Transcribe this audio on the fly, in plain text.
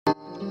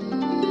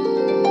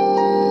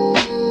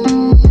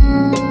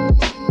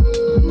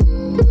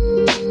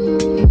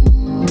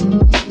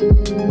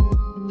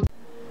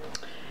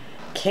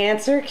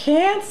Cancer,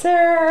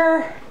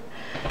 Cancer!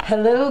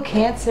 Hello,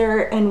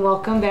 Cancer, and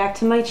welcome back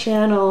to my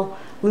channel,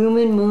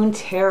 Lumen Moon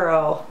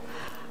Tarot.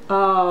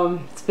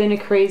 It's been a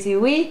crazy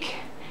week.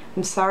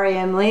 I'm sorry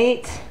I'm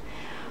late,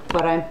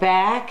 but I'm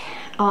back.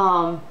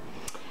 Want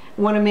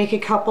to make a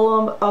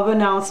couple of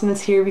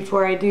announcements here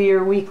before I do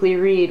your weekly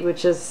read,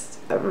 which is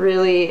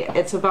really,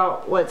 it's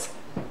about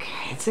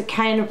it's a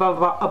kind of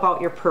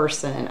about your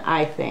person,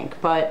 I think,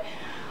 but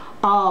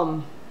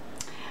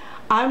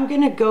I'm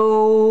gonna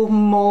go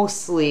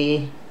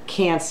mostly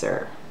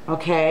Cancer,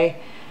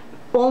 okay?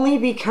 Only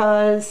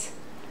because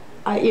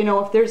you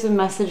know, if there's a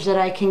message that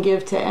I can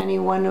give to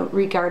anyone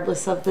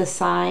regardless of the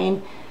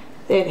sign,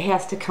 it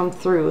has to come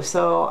through.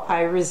 So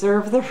I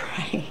reserve the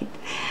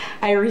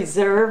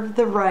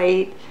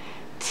right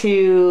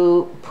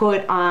to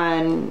put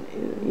on,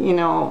 you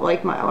know,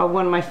 like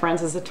one of my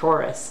friends is a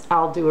Taurus,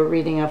 I'll do a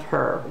reading of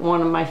her.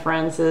 One of my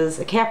friends is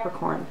a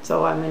Capricorn,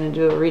 so I'm going to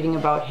do a reading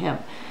about him.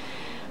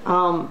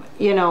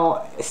 You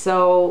know,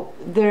 so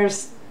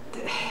there's,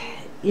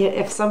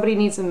 if somebody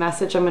needs a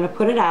message, I'm going to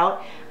put it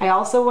out. I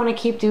also want to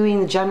keep doing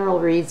the general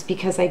reads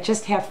because I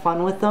just have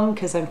fun with them,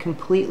 because I'm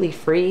completely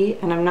free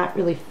and I'm not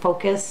really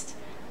focused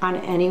on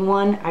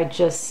anyone. I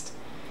just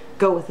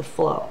go with the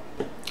flow,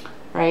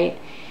 right?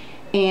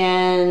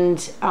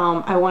 And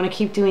I want to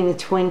keep doing the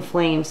twin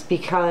flames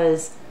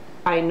because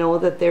I know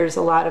that there's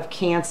a lot of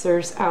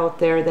Cancers out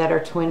there that are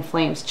twin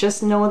flames.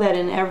 Just know that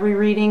in every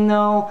reading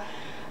though,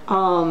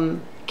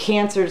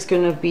 Cancer is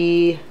going to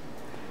be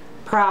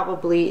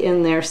probably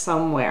in there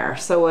somewhere,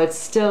 so it's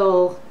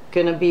still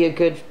going to be a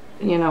good,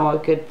 you know, a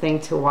good thing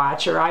to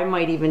watch. Or I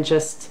might even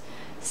just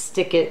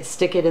stick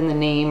it in the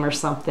name or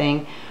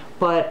something.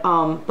 But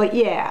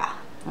yeah,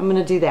 I'm going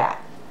to do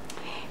that.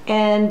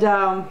 And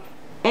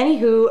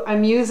anywho,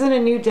 I'm using a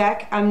new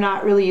deck. I'm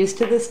not really used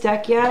to this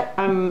deck yet.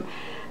 I'm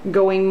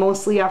going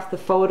mostly off the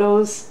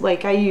photos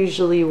like I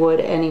usually would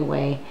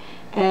anyway.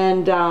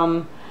 And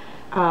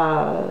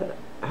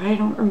I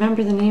don't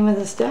remember the name of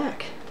this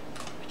deck.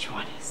 Which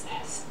one is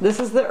this? This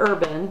is the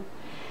Urban.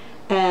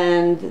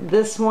 And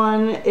this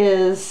one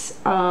is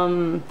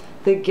the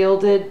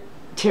Gilded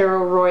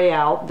Tarot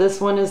Royale. This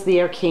one is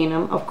the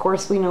Arcanum. Of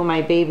course we know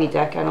my baby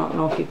deck. I don't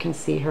know if you can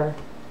see her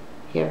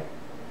here.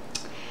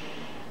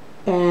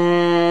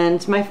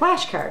 And my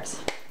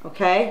flashcards.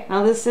 Okay,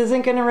 now this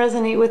isn't going to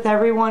resonate with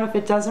everyone. If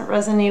it doesn't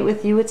resonate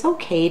with you, it's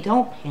okay.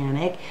 Don't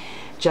panic.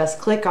 Just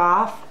click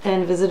off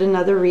and visit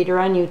another reader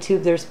on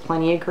YouTube. There's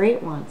plenty of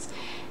great ones.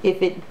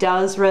 If it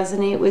does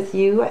resonate with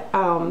you,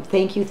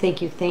 thank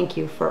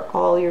you for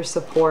all your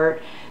support,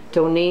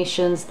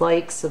 donations,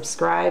 likes,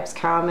 subscribes,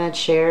 comments,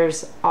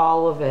 shares,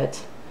 all of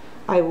it.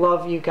 I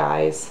love you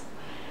guys.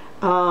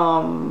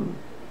 I'm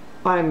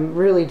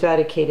really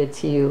dedicated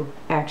to you,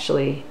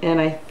 actually, and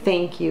I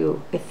thank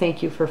you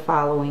for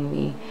following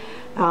me.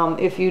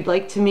 If you'd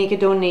like to make a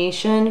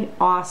donation,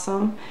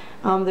 awesome.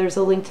 There's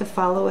a link to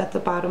follow at the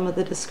bottom of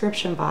the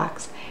description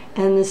box,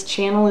 and this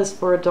channel is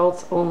for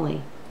adults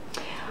only.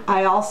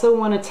 I also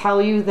want to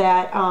tell you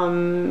that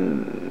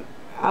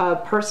a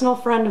personal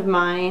friend of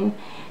mine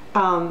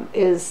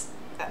is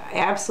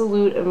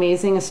absolute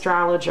amazing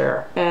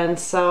astrologer, and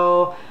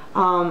so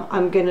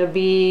I'm going to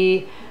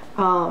be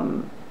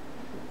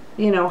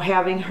you know,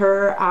 having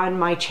her on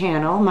my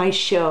channel, my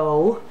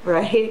show,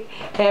 right?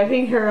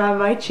 Having her on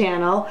my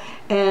channel,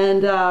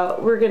 and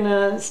we're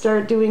gonna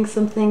start doing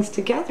some things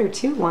together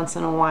too once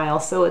in a while.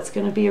 So it's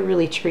gonna be a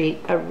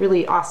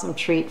really awesome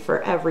treat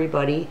for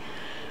everybody.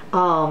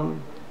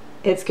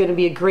 It's gonna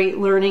be a great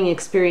learning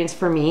experience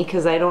for me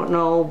because I don't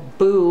know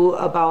boo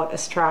about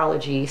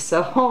astrology.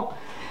 So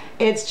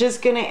it's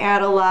just gonna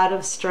add a lot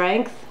of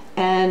strength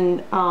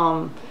and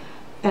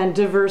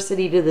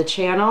diversity to the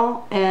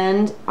channel,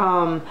 and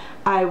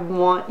I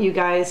want you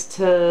guys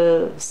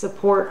to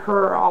support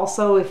her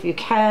also if you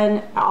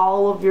can.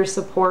 All of your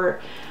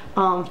support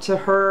to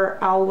her.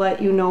 I'll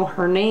let you know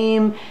her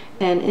name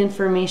and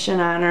information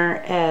on her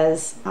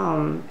as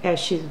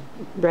she's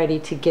ready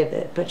to give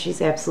it, but she's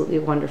absolutely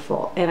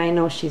wonderful, and I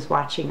know she's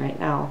watching right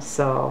now.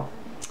 So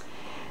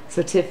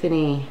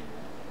Tiffany,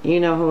 you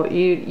know who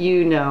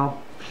you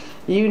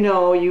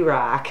know you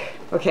rock.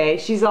 Okay,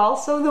 she's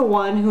also the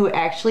one who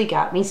actually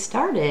got me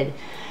started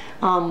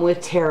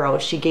with tarot.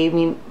 She gave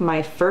me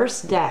my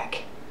first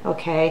deck,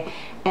 okay,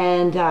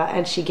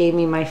 and she gave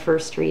me my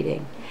first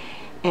reading,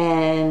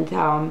 and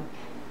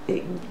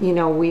you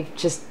know, we've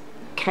just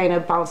kind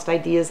of bounced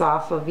ideas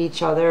off of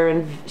each other,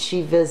 and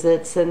she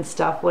visits and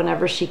stuff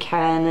whenever she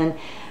can,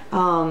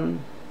 and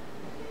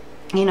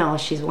you know,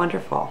 she's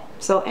wonderful.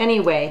 So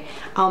anyway,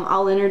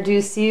 I'll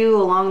introduce you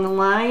along the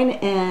line,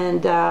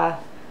 and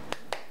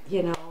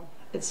you know,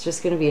 it's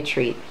just going to be a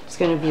treat. It's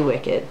going to be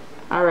wicked.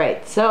 All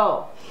right,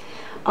 so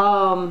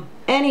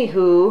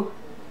anywho,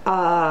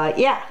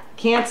 yeah,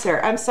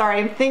 Cancer. I'm sorry,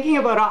 I'm thinking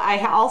about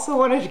I also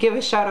wanted to give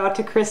a shout out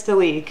to Krista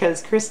Lee,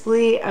 because Krista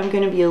Lee, I'm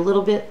going to be a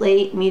little bit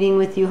late meeting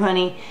with you,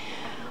 honey,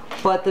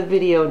 but the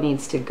video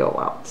needs to go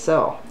out.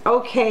 So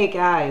okay,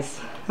 guys.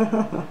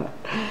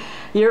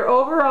 Your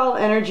overall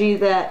energy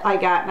that I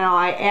got now,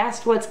 I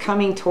asked what's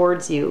coming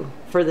towards you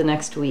for the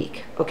next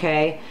week,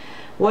 okay?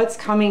 What's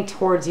coming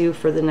towards you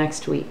for the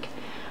next week?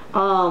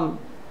 I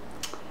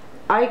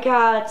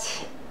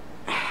got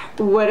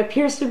what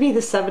appears to be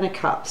the Seven of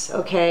Cups,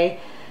 okay?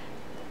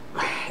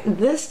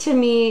 This to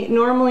me,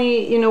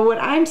 normally, you know, what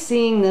I'm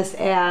seeing this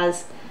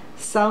as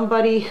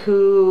somebody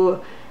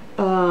who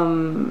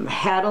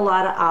had a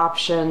lot of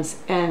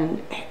options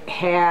and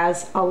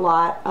has a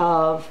lot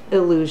of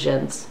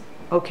illusions,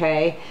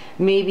 okay?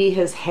 Maybe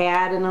has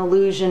had an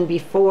illusion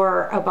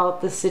before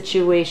about the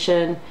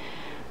situation.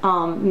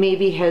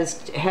 Maybe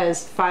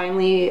has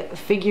finally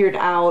figured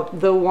out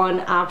the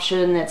one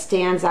option that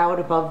stands out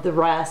above the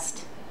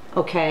rest,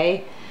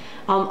 okay?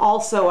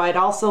 Also, I'd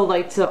also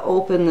like to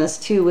open this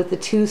too with the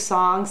two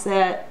songs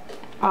that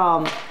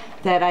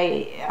that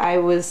I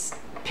was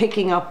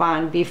picking up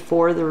on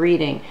before the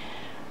reading.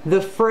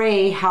 The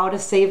Fray, How to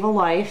Save a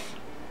Life,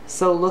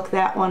 so look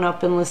that one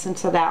up and listen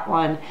to that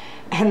one,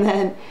 and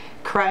then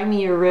Cry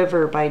Me a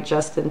River by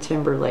Justin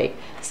Timberlake.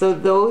 So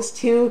those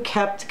two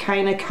kept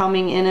kind of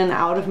coming in and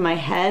out of my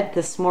head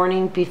this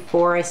morning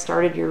before I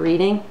started your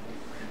reading.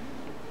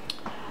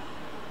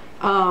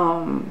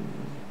 I'm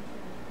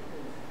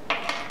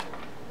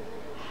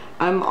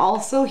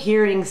also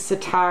hearing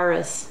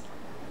Sitaris,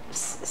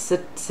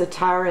 Star.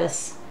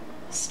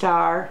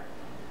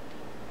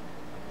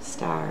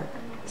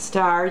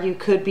 You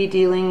could be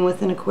dealing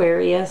with an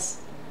Aquarius.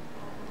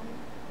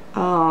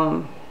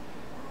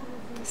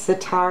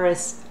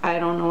 Sitaris, I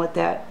don't know what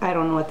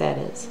that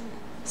is.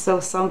 So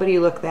somebody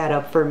look that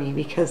up for me,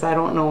 because I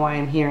don't know why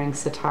I'm hearing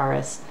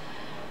Sitaris.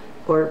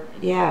 Or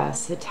yeah,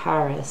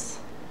 Sitaris.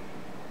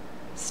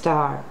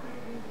 Star.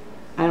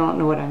 I don't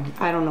know what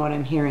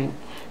I'm hearing.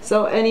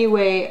 So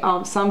anyway,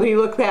 somebody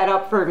look that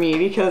up for me,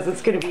 because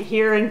it's going to be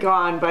here and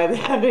gone by the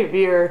end of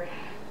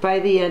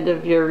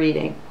your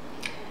reading.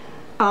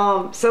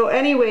 So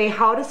anyway,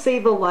 How to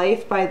Save a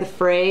Life by the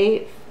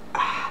Fray.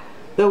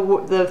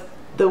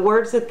 The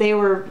words that they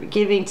were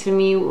giving to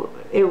me,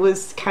 it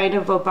was kind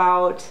of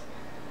about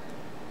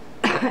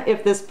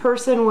if this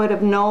person would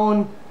have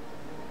known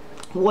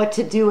what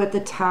to do at the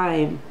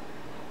time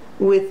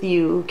with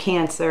you,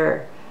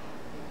 Cancer,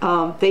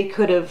 they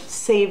could have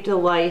saved a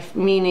life,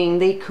 meaning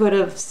they could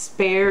have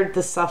spared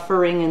the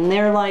suffering in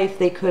their life,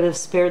 they could have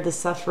spared the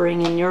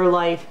suffering in your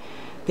life,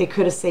 they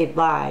could have saved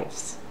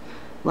lives.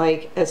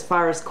 Like, as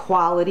far as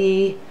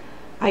quality,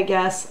 I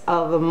guess,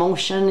 of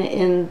emotion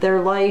in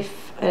their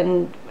life.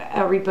 And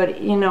everybody,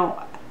 you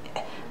know,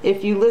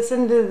 if you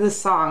listen to the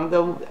song,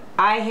 though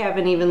I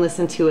haven't even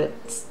listened to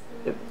it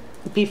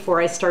before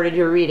I started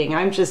your reading,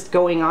 I'm just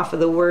going off of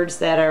the words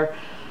that are,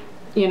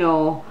 you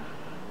know,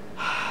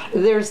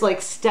 there's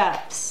like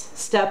steps.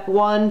 Step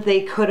one,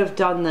 they could have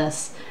done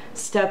this.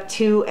 Step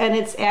two, and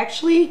it's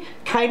actually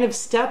kind of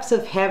steps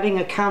of having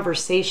a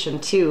conversation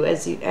too,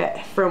 as you,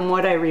 from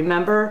what I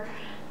remember,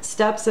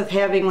 steps of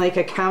having like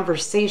a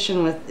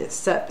conversation with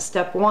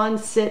step one,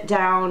 sit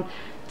down,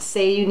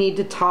 say you need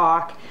to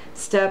talk.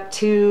 Step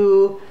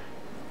two,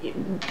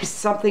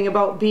 something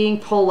about being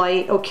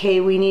polite, okay,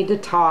 we need to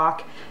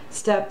talk.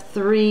 Step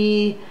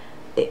three,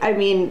 I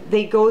mean,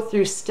 they go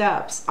through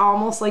steps,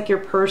 almost like your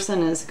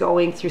person is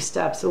going through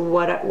steps.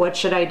 What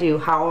should I do?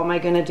 How am I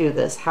going to do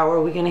this? How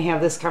are we going to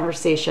have this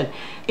conversation?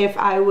 If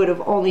I would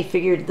have only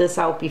figured this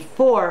out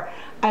before,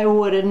 I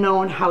would have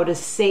known how to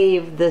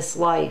save this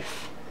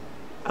life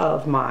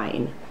of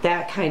mine.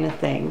 That kind of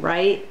thing,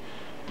 right?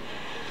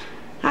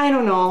 I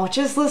don't know.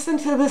 Just listen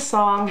to the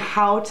song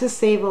How to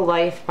Save a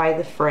Life by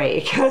the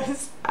Fray,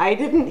 because I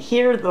didn't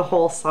hear the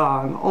whole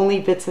song, only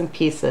bits and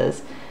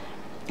pieces.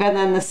 And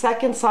then the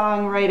second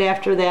song right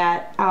after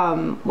that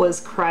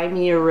was Cry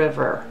Me a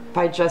River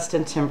by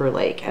Justin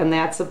Timberlake. And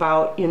that's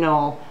about, you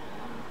know,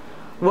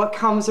 what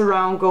comes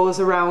around goes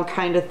around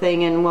kind of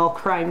thing, and well,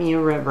 cry me a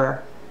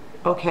river.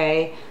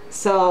 Okay?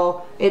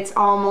 So it's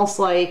almost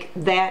like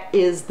that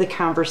is the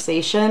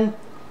conversation.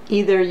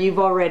 Either you've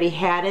already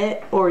had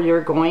it or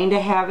you're going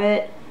to have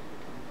it.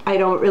 I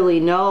don't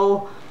really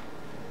know.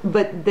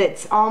 But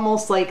that's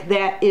almost like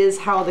that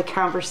is how the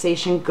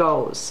conversation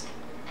goes.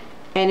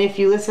 And if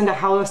you listen to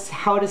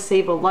How to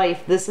Save a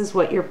Life, this is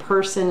what your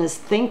person is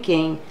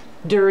thinking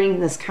during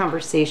this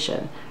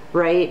conversation,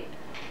 right?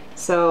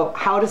 So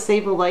How to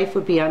Save a Life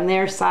would be on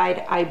their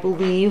side, I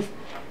believe,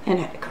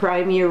 and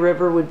Cry Me a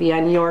River would be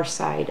on your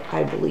side,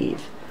 I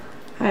believe.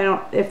 I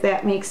don't, if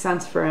that makes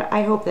sense for,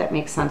 I hope that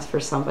makes sense for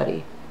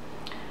somebody.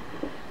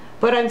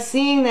 But I'm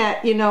seeing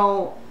that, you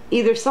know,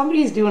 either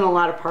somebody's doing a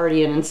lot of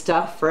partying and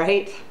stuff,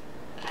 right?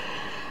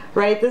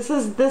 Right? This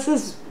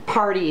is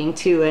partying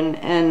too,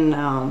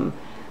 and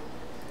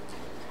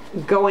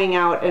going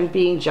out and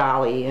being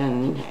jolly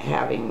and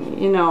having,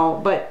 you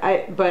know, but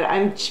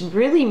I'm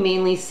really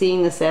mainly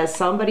seeing this as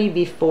somebody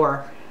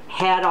before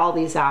had all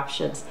these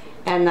options,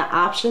 and the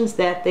options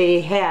that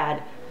they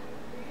had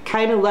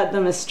kind of led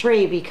them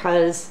astray,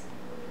 because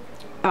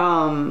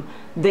they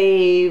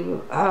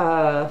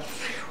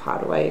how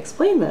do I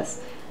explain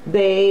this?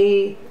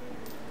 They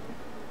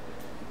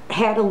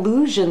had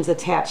illusions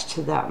attached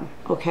to them,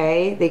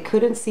 okay? They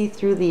couldn't see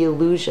through the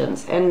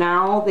illusions, and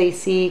now they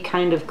see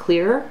kind of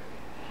clear,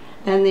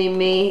 and they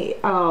may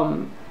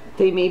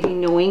be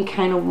knowing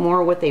kind of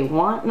more what they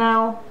want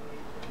now.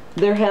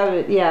 They're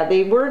having, yeah,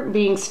 they weren't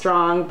being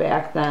strong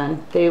back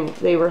then.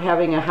 They were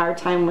having a hard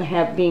time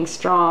with being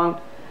strong,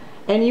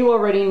 and you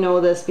already know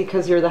this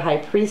because you're the High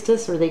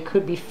Priestess, or they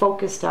could be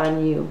focused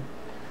on you.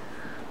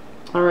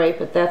 All right,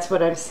 but that's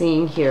what I'm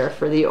seeing here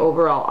for the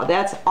overall.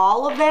 That's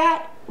all of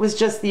that was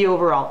just the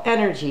overall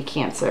energy,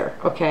 Cancer,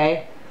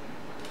 okay?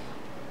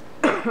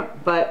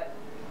 But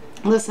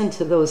listen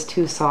to those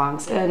two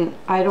songs, and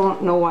I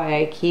don't know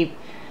why I keep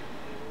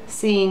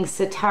seeing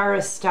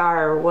Sitara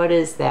Star. What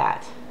is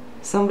that?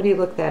 Somebody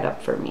look that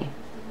up for me.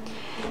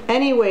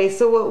 Anyway,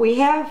 so what we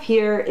have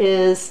here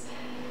is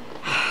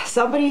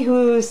somebody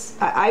who's,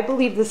 I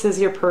believe this is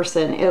your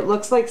person. It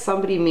looks like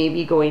somebody may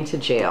be going to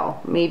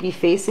jail, maybe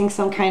facing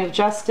some kind of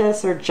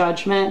justice or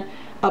judgment,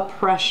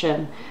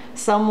 oppression.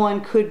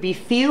 Someone could be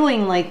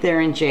feeling like they're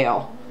in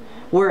jail,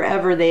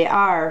 wherever they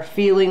are,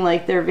 feeling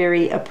like they're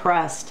very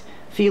oppressed,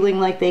 feeling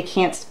like they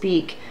can't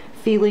speak,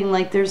 feeling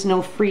like there's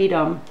no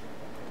freedom,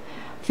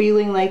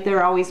 feeling like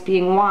they're always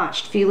being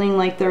watched, feeling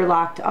like they're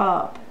locked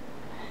up.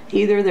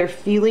 Either they're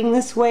feeling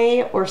this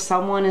way or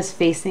someone is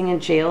facing a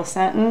jail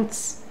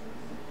sentence.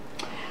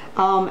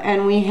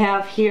 And we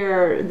have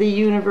here the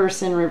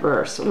universe in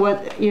reverse.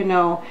 What, you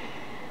know,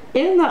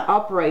 in the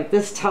upright,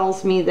 this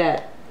tells me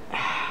that,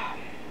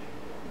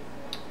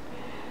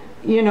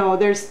 you know,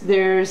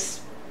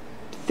 there's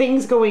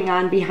things going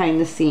on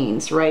behind the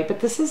scenes, right? But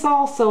this is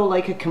also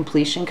like a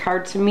completion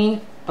card to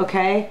me,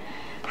 okay?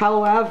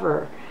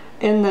 However,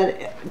 in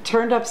the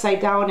turned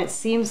upside down, it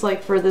seems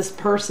like for this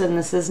person,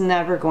 this is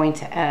never going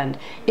to end.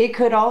 It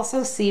could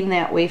also seem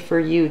that way for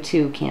you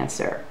too,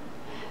 Cancer.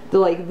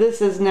 Like,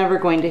 this is never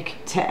going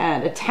to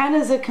end. A 10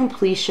 is a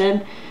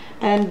completion,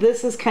 and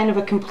this is kind of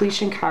a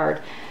completion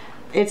card.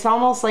 It's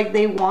almost like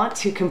they want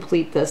to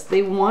complete this.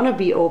 They want to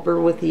be over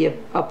with the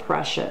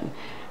oppression.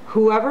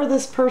 Whoever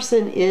this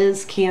person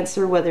is,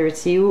 Cancer, whether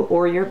it's you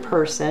or your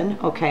person,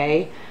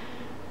 okay,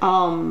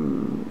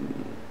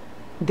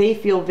 they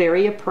feel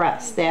very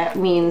oppressed. That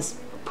means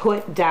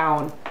put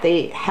down.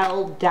 They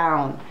held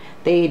down.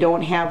 They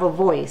don't have a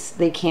voice.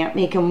 They can't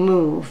make a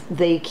move.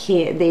 They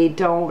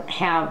don't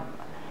have,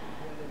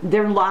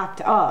 they're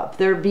locked up.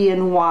 They're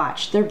being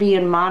watched. They're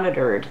being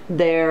monitored.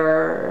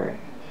 They're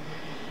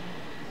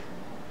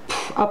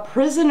a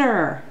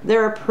prisoner.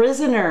 They're a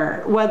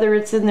prisoner, whether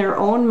it's in their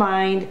own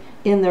mind,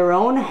 in their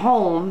own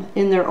home,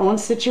 in their own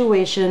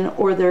situation,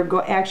 or they're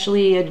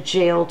actually a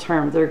jail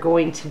term. They're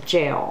going to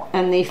jail,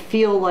 and they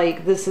feel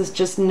like this is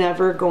just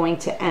never going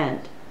to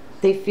end.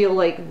 They feel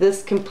like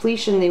this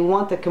completion, they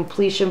want the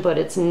completion, but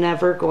it's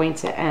never going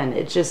to end.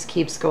 It just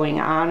keeps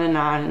going on and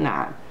on and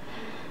on.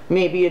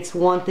 Maybe it's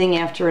one thing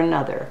after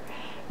another.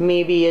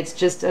 Maybe it's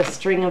just a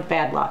string of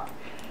bad luck.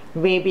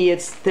 Maybe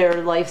it's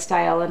their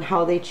lifestyle and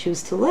how they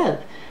choose to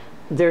live,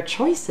 their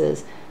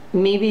choices.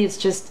 Maybe it's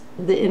just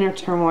the inner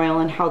turmoil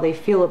and how they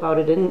feel about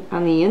it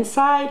on the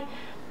inside.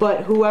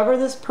 But whoever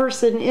this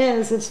person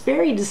is, it's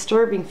very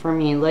disturbing for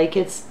me. Like,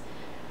 it's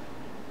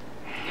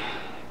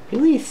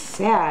really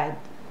sad,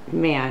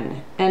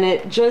 man. And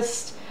it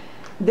just,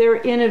 they're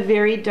in a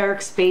very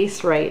dark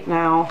space right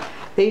now.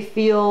 They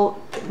feel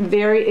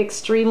very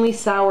extremely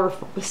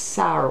sorrowful. They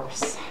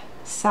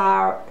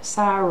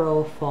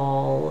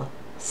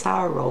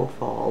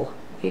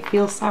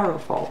feel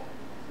sorrowful.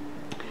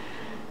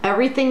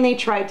 Everything they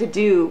tried to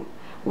do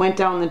went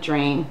down the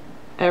drain.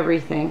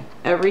 Everything.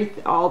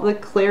 All the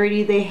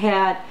clarity they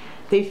had,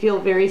 they feel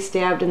very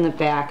stabbed in the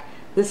back.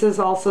 This is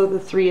also the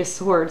Three of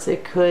Swords.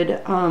 It could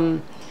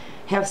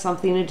have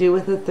something to do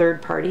with a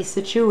third-party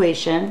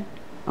situation.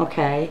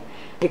 Okay.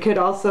 It could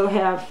also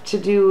have to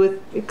do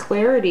with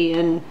clarity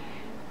and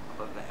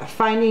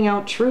finding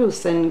out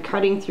truths and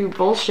cutting through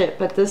bullshit.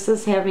 But this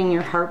is having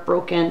your heart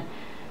broken.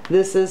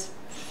 This is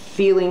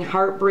feeling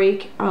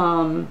heartbreak.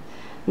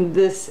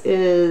 This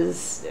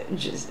is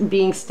just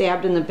being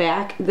stabbed in the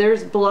back.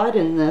 There's blood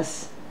in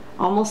this,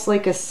 almost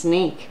like a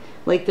snake.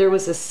 Like there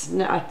was a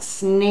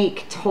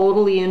snake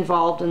totally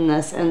involved in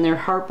this, and they're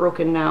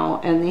heartbroken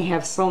now, and they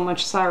have so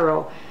much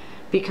sorrow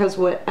because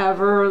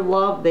whatever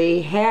love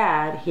they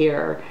had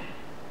here,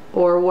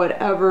 or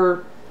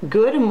whatever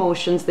good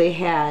emotions they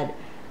had,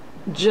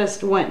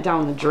 just went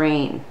down the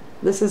drain.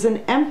 This is an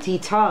empty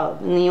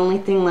tub, and the only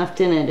thing left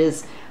in it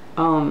is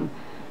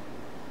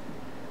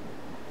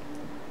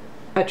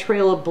a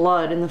trail of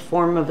blood in the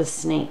form of a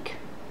snake.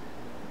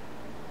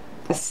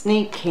 A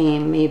snake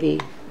came, maybe,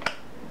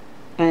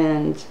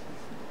 and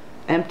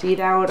emptied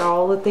out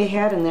all that they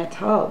had in that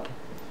tub.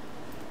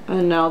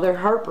 And now they're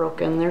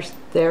heartbroken.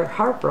 They're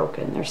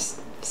heartbroken. They're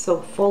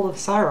so full of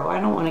sorrow. I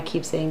don't want to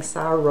keep saying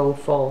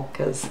sorrowful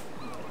because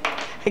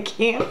I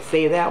can't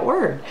say that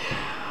word.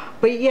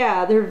 But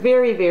yeah, they're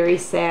very, very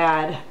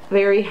sad,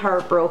 very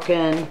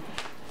heartbroken,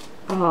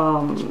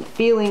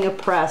 feeling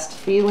oppressed,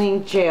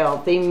 feeling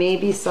jailed. They may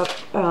be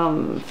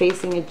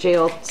facing a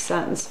jail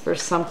sentence for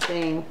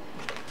something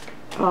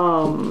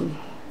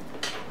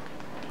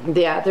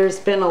Yeah, there's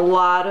been a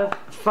lot of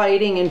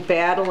fighting and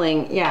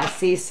battling. Yeah,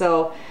 see,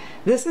 so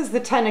this is the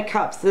Ten of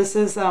Cups. This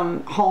is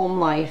home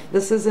life.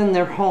 This is in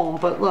their home.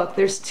 But look,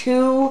 there's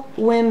 2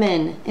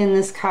 women in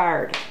this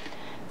card.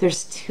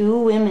 There's 2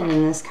 women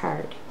in this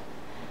card.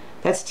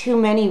 That's too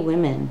many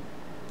women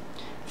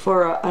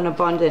for an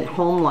abundant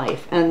home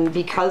life. And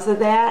because of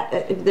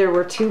that, there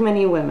were too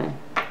many women.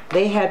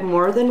 They had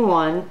more than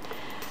one.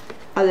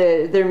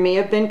 There may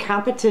have been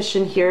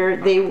competition here.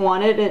 They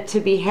wanted it to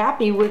be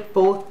happy with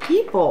both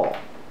people.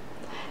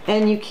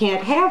 And you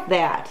can't have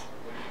that.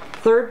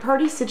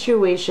 Third-party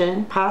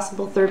situation,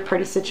 possible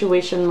third-party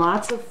situation,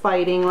 lots of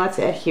fighting,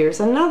 here's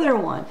another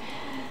one.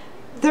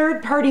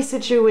 Third-party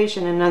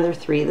situation, another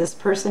 3. This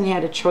person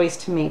had a choice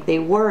to make. They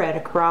were at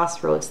a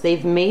crossroads.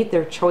 They've made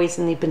their choice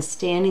and they've been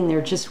standing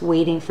there just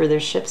waiting for their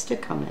ships to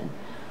come in.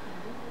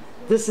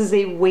 This is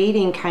a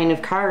waiting kind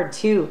of card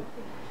too.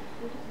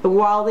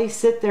 While they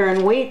sit there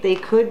and wait, they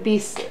could be,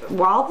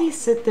 while they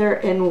sit there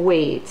and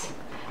wait,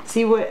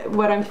 see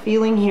what I'm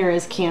feeling here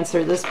is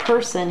Cancer. This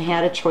person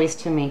had a choice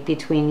to make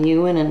between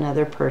you and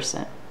another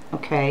person,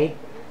 okay?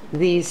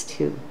 These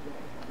 2.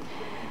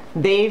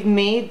 They've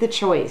made the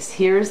choice.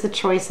 Here's the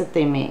choice that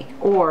they make.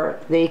 Or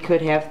they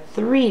could have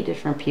 3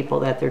 different people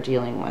that they're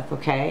dealing with,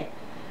 okay?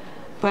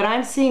 But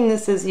I'm seeing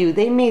this as you.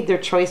 They made their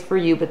choice for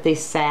you, but they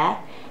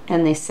sat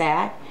and they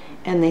sat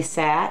and they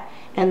sat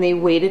and they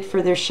waited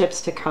for their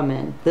ships to come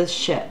in. This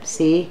ship,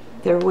 see?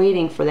 They're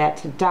waiting for that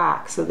to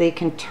dock so they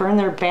can turn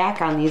their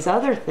back on these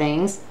other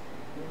things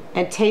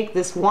and take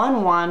this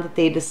one wand that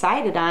they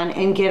decided on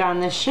and get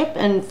on this ship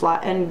and fly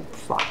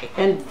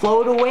and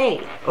float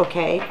away,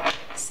 okay?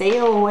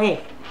 Sail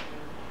away.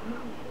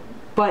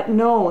 But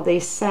no, they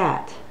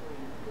sat.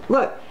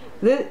 Look,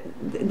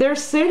 they're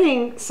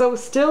sitting so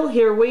still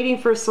here waiting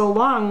for so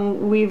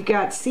long. We've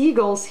got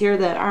seagulls here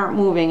that aren't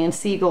moving, and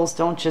seagulls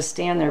don't just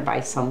stand there by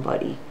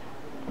somebody.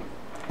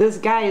 This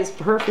guy is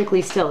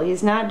perfectly still.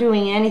 He's not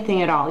doing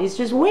anything at all. He's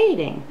just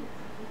waiting.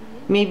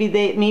 Maybe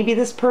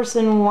this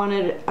person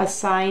wanted a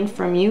sign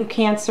from you,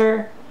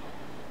 Cancer.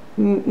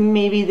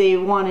 Maybe they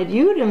wanted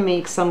you to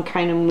make some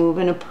kind of move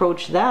and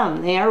approach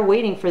them. They are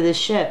waiting for this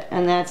ship,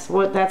 and that's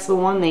the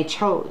one they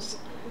chose.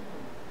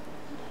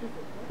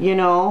 You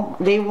know,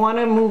 they want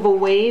to move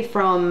away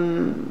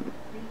from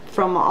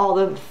all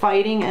the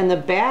fighting and the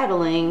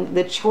battling.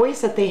 The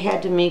choice that they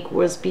had to make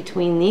was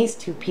between these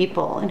 2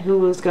 people and who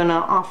was going to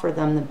offer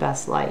them the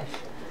best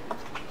life.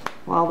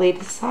 Well, they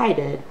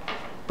decided,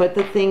 but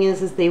the thing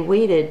is they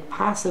waited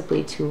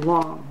possibly too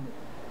long.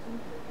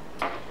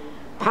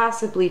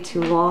 Possibly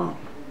too long.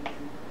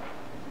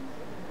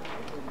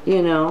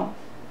 You know,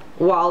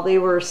 while they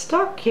were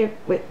stuck here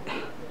with,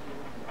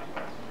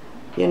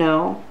 you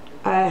know,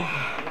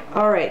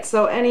 all right,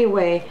 so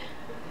anyway,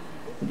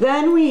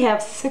 then we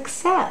have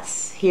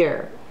success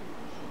here.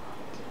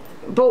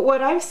 But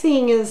what I'm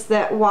seeing is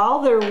that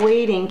while they're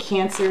waiting,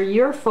 Cancer,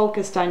 you're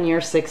focused on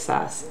your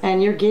success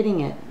and you're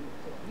getting it.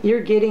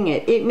 You're getting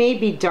it. It may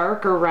be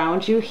dark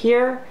around you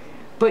here,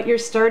 but you're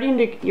starting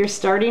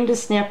to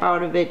snap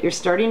out of it. You're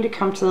starting to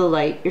come to the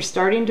light. You're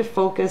starting to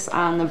focus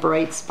on the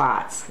bright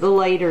spots, the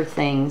lighter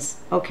things,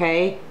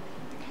 okay?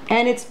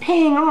 And it's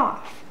paying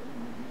off.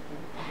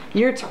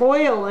 Your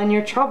toil and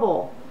your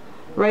trouble,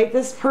 right?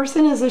 This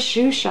person is a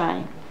shoe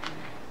shine,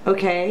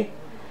 okay?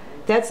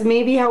 That's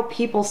maybe how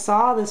people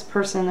saw this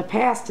person in the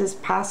past, as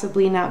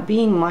possibly not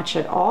being much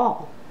at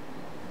all.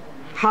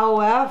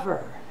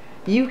 However,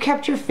 you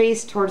kept your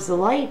face towards the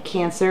light,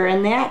 Cancer,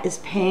 and that is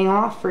paying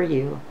off for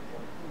you.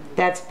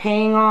 That's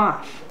paying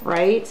off,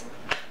 right?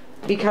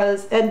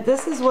 Because, and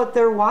this is what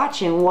they're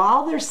watching.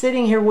 While they're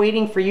sitting here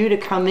waiting for you to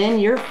come in,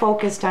 you're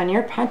focused on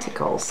your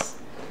pentacles,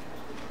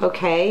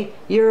 okay?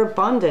 Your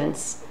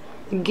abundance.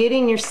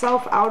 Getting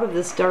yourself out of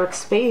this dark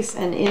space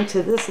and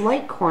into this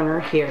light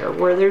corner here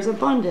where there's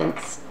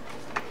abundance.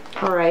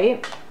 All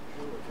right?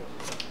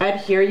 And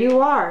here you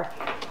are.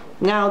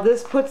 Now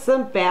this puts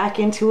them back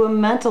into a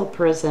mental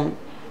prison,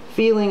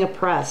 feeling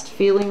oppressed,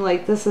 feeling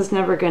like this is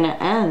never going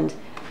to end.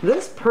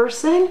 This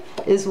person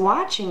is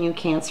watching you,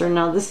 Cancer.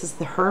 Now this is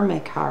the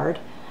Hermit card.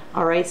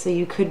 All right, so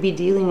you could be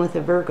dealing with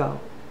a Virgo.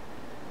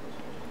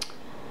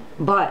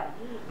 But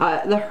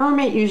the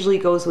Hermit usually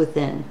goes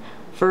within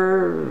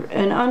for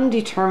an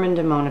undetermined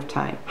amount of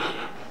time.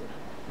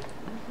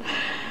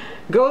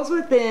 Goes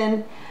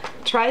within,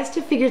 tries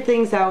to figure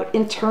things out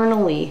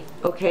internally,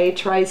 okay?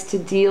 Tries to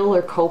deal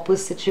or cope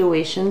with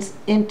situations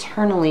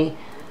internally.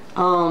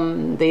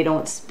 They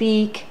don't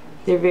speak.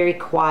 They're very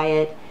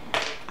quiet.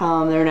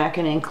 They're not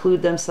going to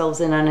include themselves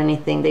in on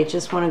anything. They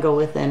just want to go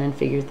within and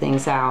figure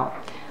things out.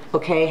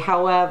 Okay,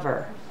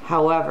 however,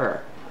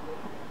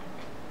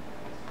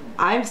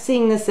 I'm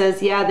seeing this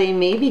as, yeah, they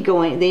may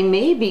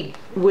be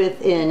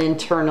within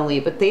internally,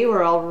 but they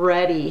were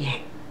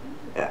already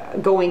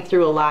going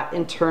through a lot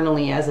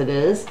internally as it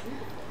is.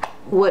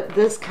 What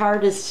this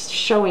card is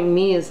showing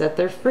me is that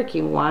they're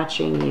freaking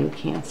watching you,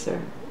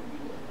 Cancer.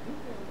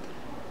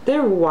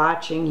 They're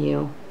watching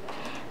you.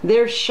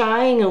 They're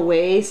shying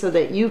away so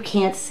that you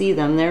can't see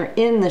them. They're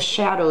in the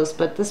shadows,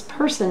 but this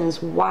person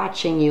is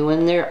watching you,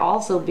 and they're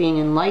also being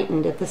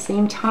enlightened at the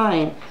same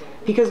time.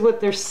 Because what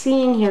they're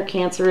seeing here,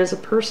 Cancer, is a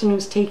person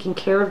who's taking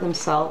care of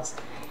themselves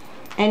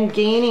and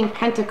gaining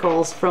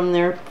pentacles from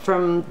their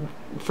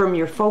from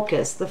your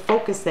focus, the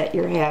focus that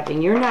you're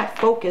having. You're not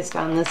focused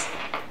on this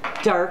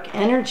dark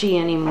energy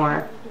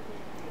anymore.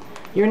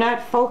 You're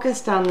not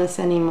focused on this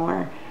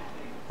anymore.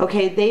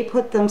 Okay, they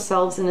put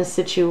themselves in a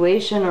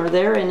situation, or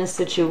they're in a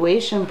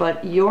situation,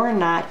 but you're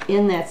not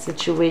in that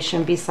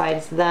situation,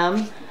 besides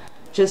them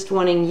just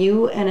wanting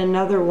you and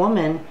another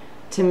woman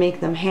to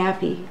make them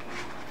happy.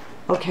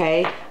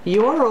 Okay,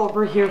 you're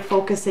over here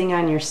focusing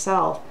on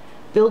yourself,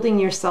 building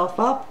yourself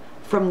up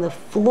from the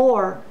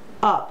floor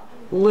up,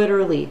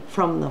 literally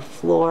from the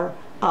floor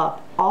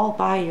up, all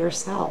by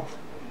yourself.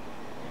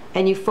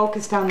 And you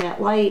focused on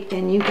that light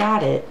and you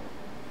got it.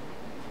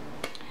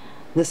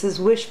 This is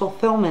wish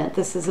fulfillment.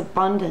 This is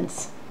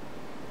abundance.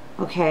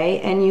 Okay,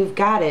 and you've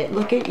got it.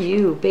 Look at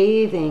you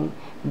bathing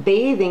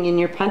in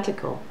your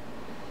pentacle,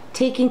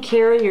 taking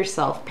care of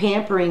yourself,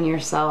 pampering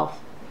yourself.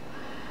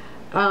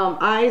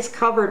 Eyes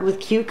covered with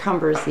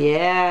cucumbers.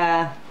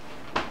 Yeah,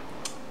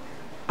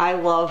 I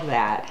love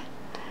that.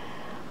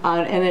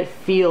 And it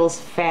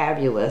feels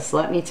fabulous.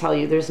 Let me tell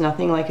you, there's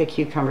nothing like a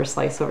cucumber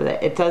slice over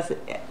that. It does,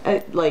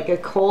 like a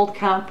cold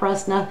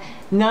compress,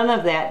 none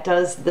of that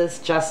does this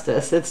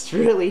justice. It's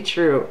really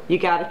true. You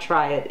got to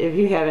try it if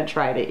you haven't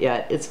tried it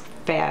yet. It's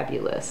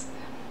fabulous.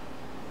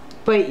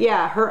 But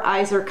yeah, her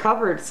eyes are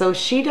covered, so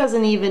she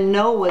doesn't even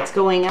know what's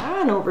going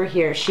on over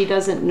here. She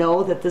doesn't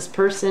know that this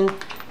person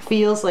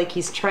feels like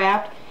he's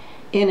trapped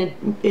in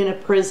a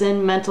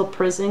prison, mental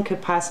prison,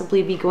 could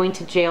possibly be going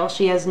to jail.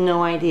 She has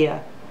no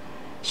idea.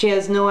 She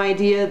has no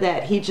idea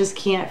that he just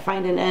can't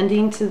find an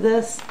ending to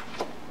this.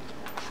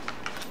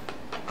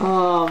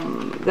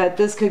 That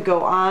this could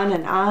go on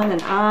and on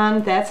and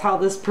on. That's how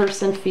this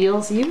person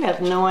feels. You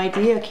have no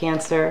idea,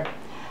 Cancer.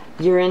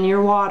 You're in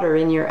your water,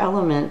 in your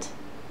element.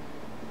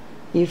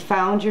 You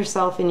found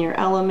yourself in your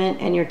element,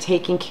 and you're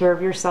taking care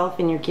of yourself,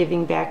 and you're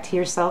giving back to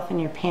yourself,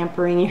 and you're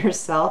pampering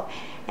yourself,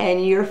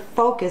 and you're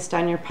focused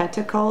on your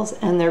pentacles,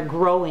 and they're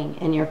growing,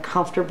 and you're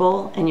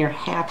comfortable, and you're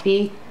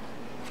happy.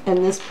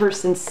 And this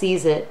person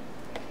sees it,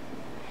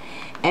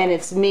 and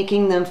it's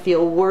making them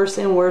feel worse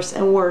and worse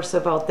and worse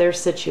about their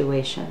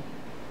situation.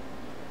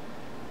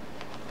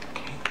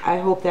 Okay. I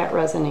hope that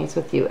resonates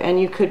with you.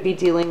 And you could be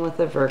dealing with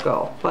a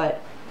Virgo,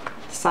 but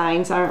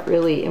signs aren't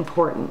really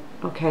important,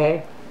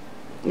 okay?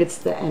 It's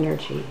the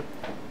energy.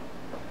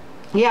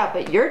 Yeah,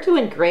 but you're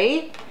doing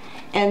great,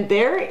 and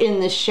they're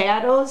in the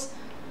shadows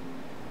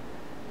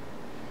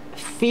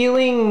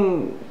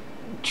feeling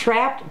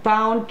trapped,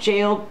 bound,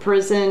 jailed,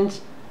 prisoned,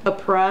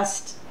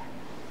 oppressed,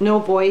 no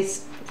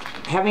voice,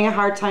 having a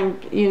hard time.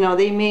 You know,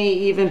 they may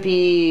even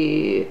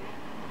be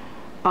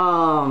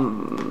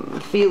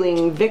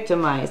feeling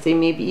victimized. They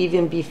may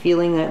even be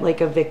feeling that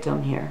like a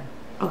victim here.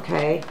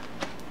 Okay,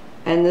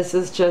 and this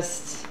is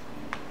just,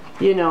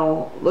 you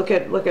know, look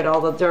at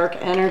all the dark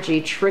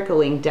energy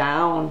trickling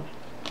down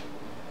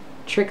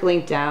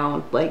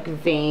like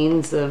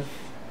veins of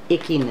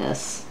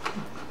ickiness.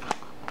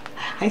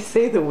 I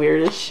say the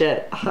weirdest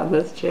shit on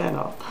this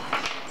channel.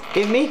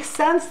 It makes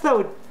sense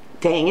though,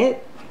 dang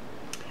it.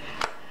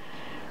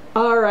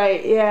 All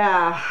right,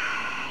 yeah.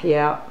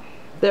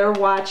 They're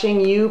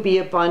watching you be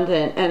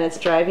abundant, and it's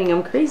driving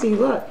them crazy.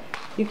 Look,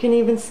 you can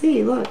even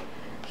see, look,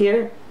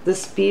 here, the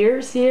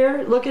spears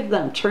here, look at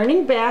them,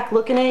 turning back,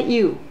 looking at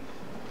you.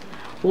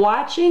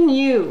 Watching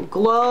you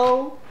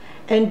glow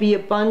and be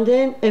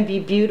abundant and be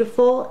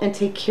beautiful and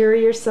take care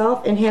of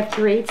yourself and have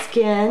great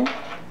skin.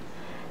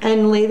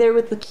 And lay there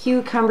with the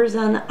cucumbers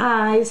on the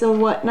eyes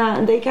and whatnot.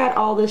 And they got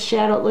all this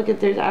shadow. Look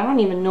at their, I don't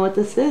even know what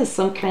this is.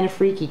 Some kind of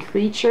freaky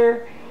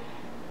creature.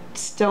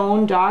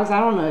 Stone dogs. I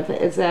don't know if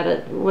is that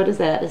a, what is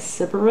that? A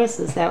Cerberus?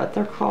 Is that what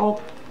they're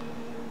called?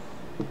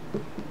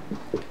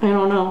 I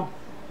don't know.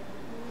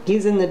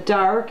 He's in the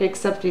dark,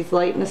 except he's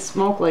lighting the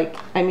smoke. Like,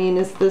 I mean,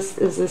 is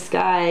this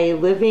guy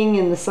living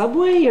in the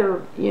subway,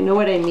 or you know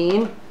what I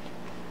mean?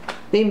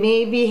 They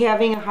may be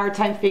having a hard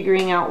time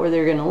figuring out where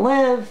they're gonna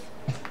live.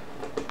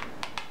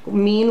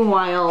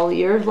 Meanwhile,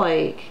 you're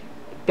like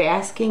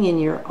basking in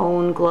your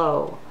own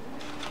glow,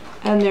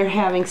 and they're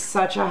having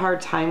such a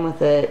hard time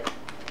with it.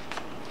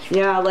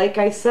 Yeah, like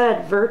I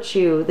said,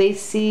 virtue. They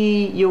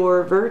see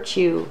your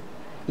virtue,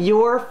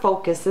 your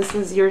focus. This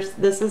is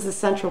the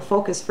central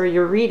focus for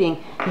your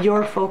reading.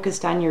 You're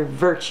focused on your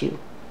virtue.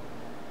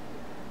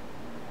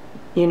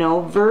 You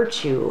know,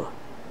 virtue.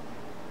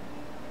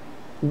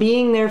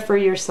 Being there for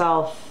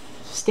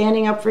yourself,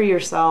 standing up for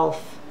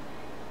yourself,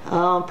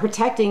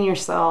 protecting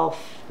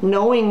yourself,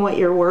 knowing what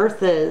your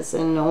worth is,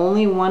 and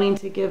only wanting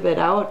to give it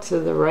out to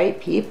the right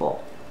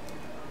people.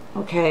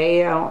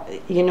 Okay,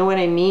 you know what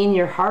I mean?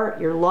 Your heart,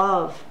 your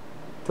love,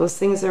 those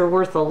things are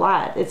worth a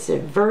lot. It's a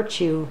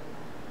virtue,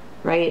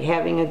 right?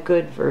 Having a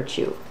good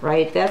virtue,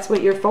 right? That's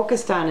what you're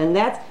focused on, and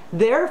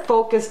they're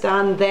focused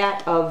on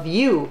that of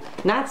you,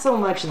 not so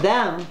much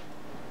them.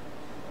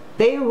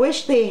 They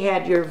wish they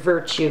had your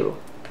virtue.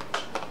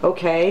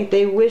 Okay,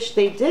 they wish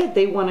they did.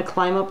 They want to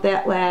climb up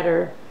that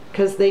ladder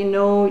because they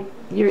know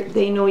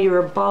you're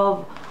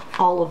above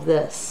all of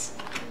this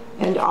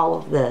and all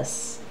of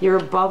this. You're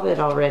above it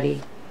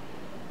already,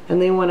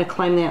 and they want to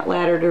climb that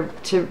ladder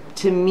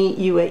to meet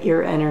you at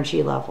your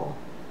energy level.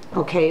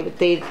 Okay, but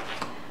they,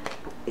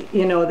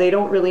 you know, they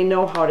don't really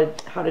know how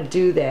to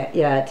do that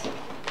yet,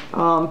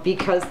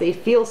 because they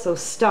feel so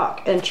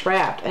stuck and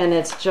trapped, and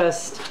it's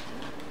just,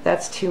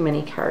 that's too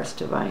many cards,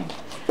 Divine.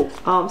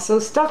 So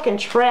stuck and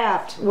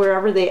trapped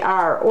wherever they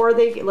are, or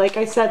they, like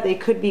I said, they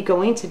could be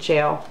going to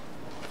jail,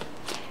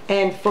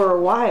 and for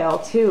a while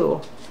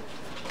too,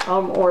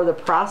 or the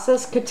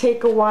process could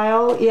take a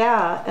while.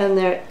 Yeah, and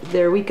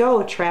there we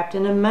go, trapped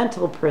in a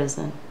mental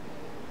prison.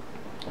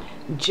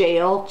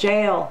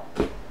 Jail.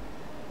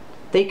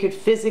 They could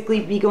physically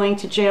be going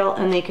to jail,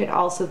 and they could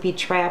also be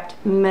trapped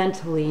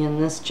mentally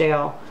in this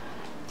jail,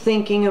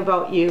 thinking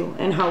about you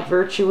and how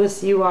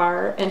virtuous you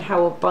are and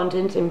how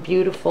abundant and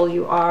beautiful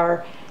you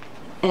are,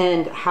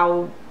 and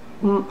how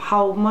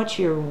much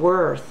you're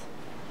worth,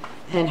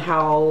 and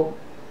how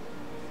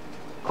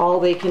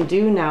all they can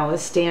do now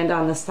is stand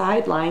on the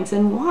sidelines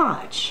and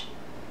watch.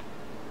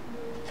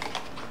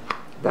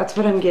 That's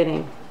what I'm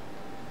getting.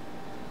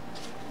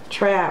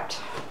 Trapped.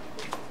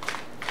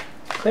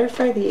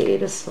 Clarify the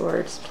Eight of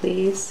Swords,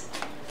 please.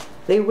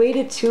 They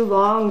waited too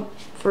long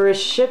for a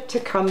ship to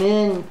come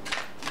in.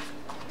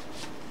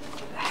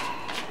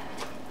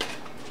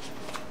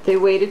 They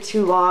waited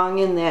too long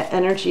in that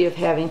energy of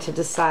having to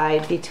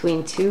decide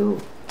between two.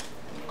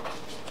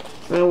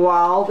 And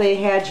while they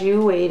had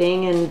you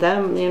waiting, and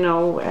them, you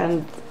know,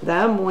 and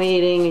them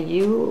waiting,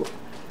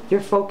 your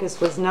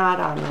focus was not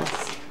on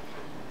this.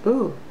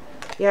 Ooh,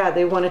 yeah,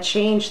 they want to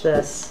change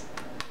this.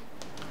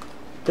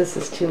 This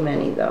is too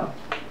many, though.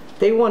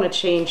 They want to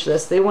change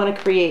this. They want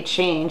to create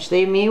change.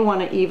 They may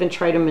want to even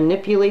try to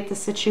manipulate the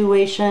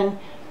situation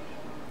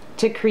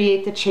to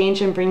create the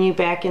change and bring you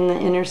back in the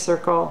inner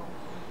circle.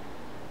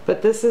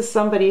 But this is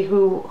somebody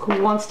who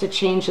wants to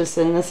change this,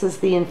 and this is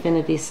the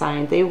infinity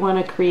sign. They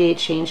want to create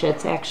change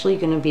that's actually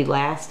going to be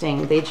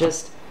lasting.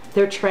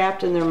 They're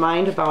trapped in their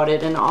mind about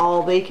it, and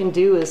all they can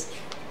do is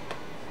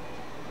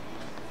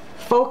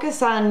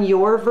focus on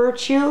your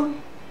virtue,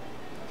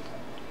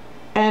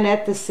 and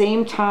at the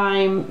same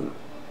time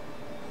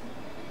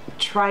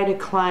try to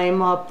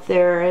climb up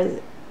there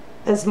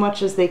as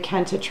much as they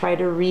can to try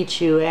to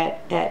reach you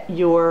at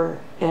your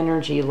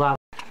energy level.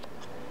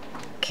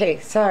 Okay,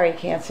 sorry,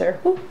 Cancer.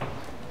 Woo.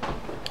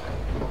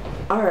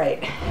 All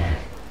right.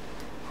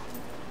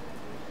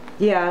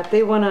 Yeah,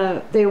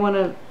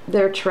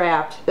 they're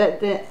trapped.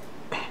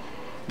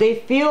 They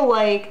feel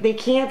like they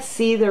can't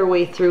see their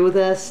way through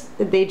this.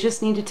 They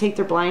just need to take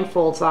their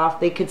blindfolds off.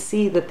 They could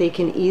see that they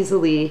can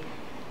easily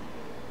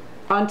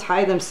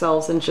untie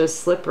themselves and just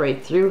slip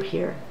right through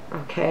here.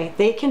 Okay,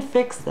 they can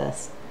fix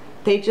this.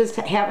 They just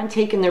haven't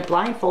taken their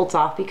blindfolds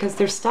off because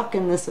they're stuck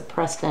in this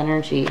oppressed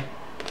energy.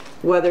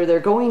 Whether they're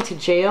going to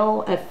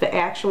jail,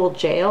 actual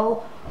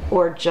jail,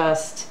 or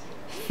just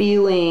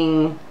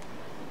feeling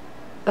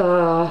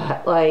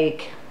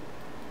like,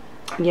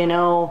 you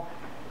know,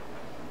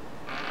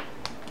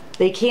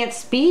 they can't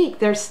speak.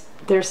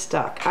 They're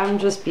stuck. I'm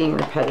just being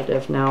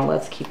repetitive now.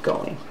 Let's keep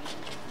going.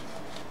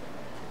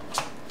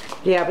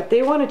 Yeah, but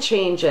they want to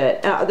change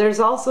it. There's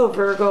also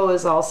Virgo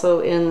is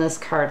also in this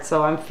card,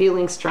 so I'm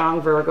feeling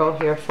strong Virgo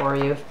here for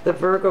you. The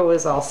Virgo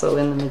is also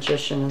in the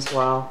Magician as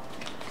well.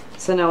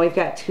 So now we've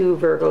got two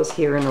Virgos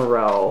here in a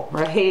row,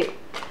 right?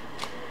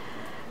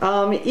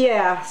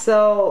 Yeah,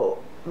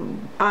 so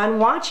on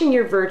watching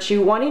your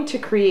virtue, wanting to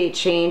create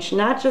change,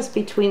 not just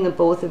between the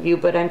both of you,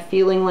 but I'm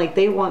feeling like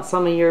they want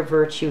some of your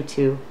virtue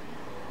too.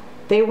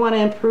 They want to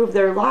improve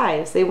their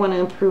lives. They want to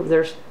improve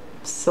their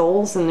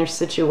souls and their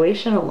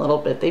situation a little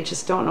bit. They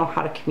just don't know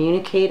how to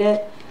communicate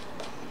it.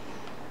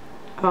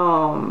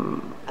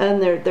 And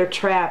they're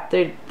trapped.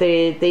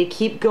 They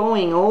keep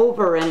going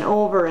over and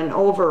over and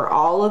over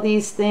all of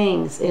these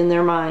things in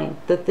their mind,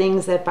 the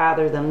things that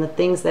bother them, the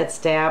things that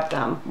stab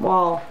them.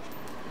 Well,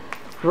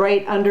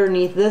 right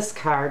underneath this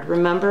card,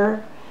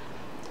 remember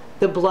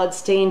the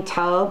blood-stained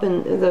tub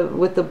and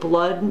with the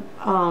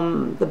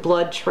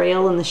blood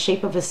trail in the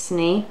shape of a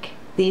snake.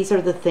 These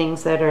are the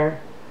things that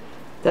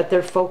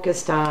they're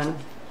focused on,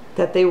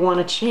 that they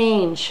want to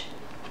change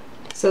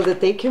so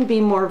that they can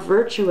be more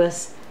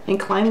virtuous and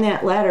climb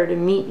that ladder to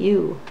meet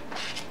you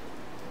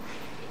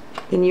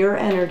in your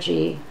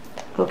energy.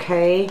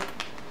 Okay,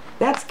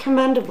 that's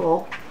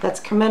commendable. That's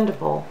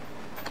commendable,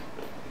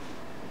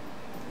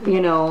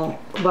 you know,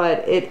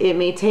 but it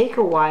may take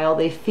a while.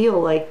 They feel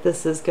like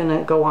this is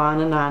gonna go on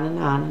and on and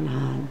on and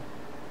on,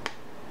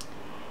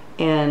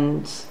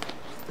 and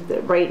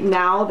right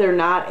now they're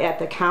not at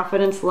the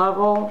confidence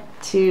level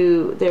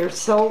they're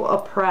so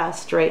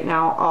oppressed right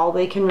now. All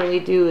they can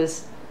really do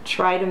is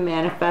try to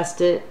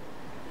manifest it,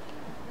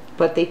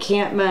 but they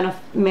can't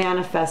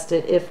manifest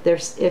it if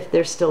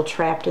they're still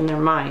trapped in their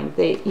mind.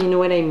 You know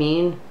what I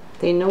mean?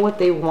 They know what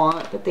they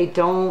want, but they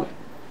don't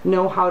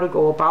know how to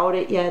go about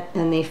it yet,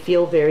 and they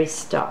feel very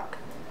stuck.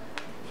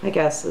 I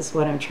guess is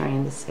what I'm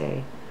trying to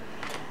say.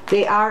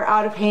 They are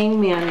out of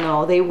Hangman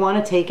though. They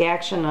want to take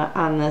action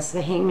on this.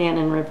 The Hangman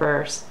in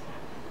reverse.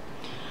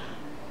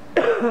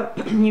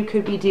 You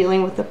could be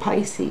dealing with the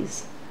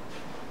Pisces.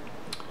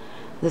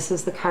 This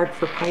is the card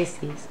for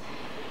Pisces.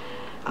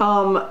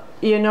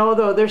 You know,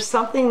 though, there's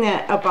something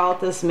that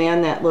about this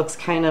man that looks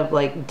kind of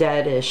like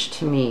deadish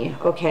to me,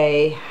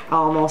 okay?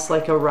 Almost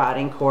like a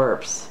rotting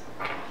corpse.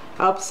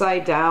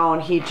 Upside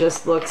down, he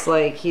just looks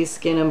like he's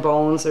skin and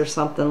bones or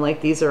something. Like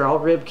these are all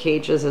rib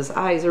cages. His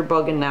eyes are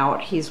bugging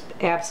out. He's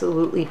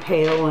absolutely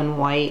pale and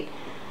white.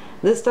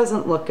 This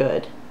doesn't look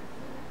good.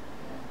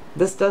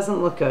 This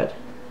doesn't look good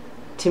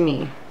to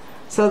me.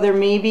 So there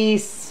may be,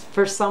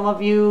 for some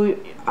of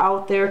you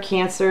out there,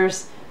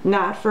 Cancers,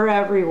 not for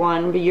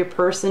everyone, but your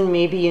person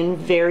may be in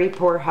very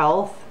poor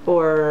health,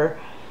 or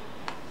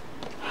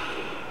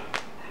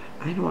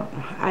I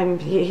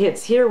don't,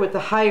 it's here with the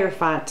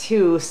Hierophant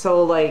too,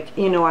 so like,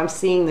 you know, I'm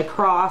seeing the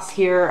cross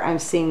here, I'm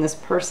seeing this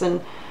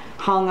person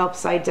hung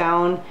upside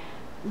down,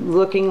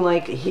 looking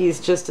like he's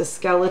just a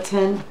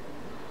skeleton.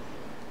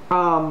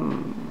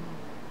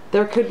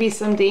 There could be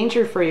some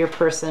danger for your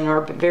person, or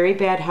very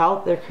bad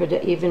health. There could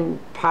even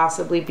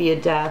possibly be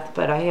a death,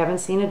 but I haven't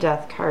seen a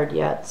death card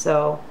yet,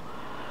 so.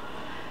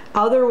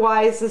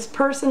 Otherwise, this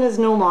person is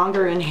no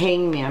longer in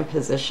Hangman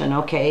position,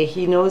 okay?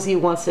 He knows he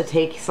wants to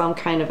take some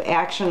kind of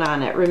action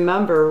on it.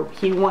 Remember,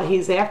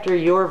 he's after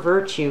your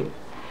virtue.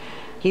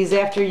 He's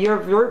after your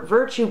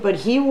virtue, but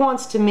he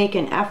wants to make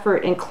an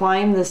effort and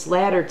climb this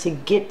ladder to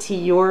get to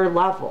your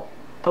level,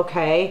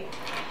 okay?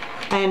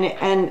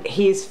 And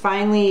he's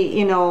finally,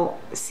 you know,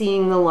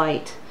 seeing the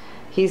light.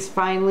 He's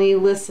finally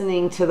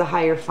listening to the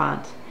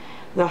Hierophant.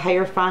 The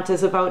Hierophant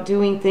is about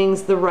doing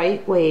things the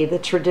right way, the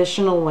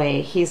traditional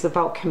way. He's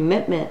about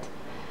commitment.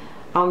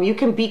 You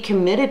can be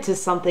committed to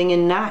something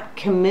and not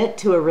commit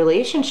to a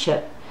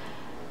relationship.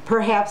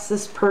 Perhaps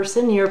this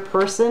person, your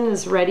person,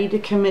 is ready to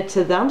commit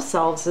to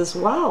themselves as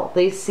well.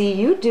 They see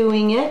you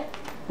doing it.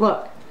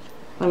 Look,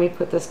 let me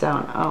put this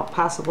down. Oh,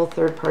 possible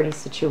third-party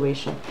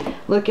situation.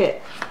 Look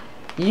at,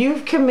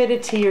 you've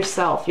committed to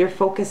yourself. Your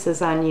focus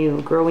is on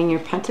you, growing your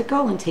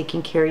pentacle and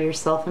taking care of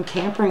yourself and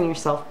pampering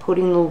yourself,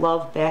 putting the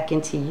love back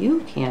into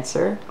you,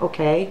 Cancer,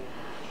 okay?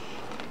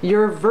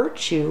 Your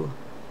virtue.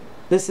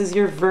 This is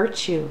your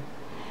virtue.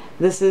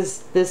 This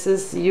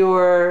is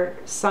your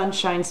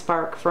sunshine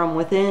spark from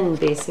within,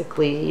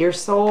 basically. Your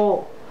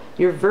soul.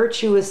 Your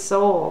virtue is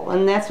soul,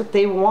 and that's what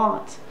they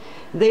want.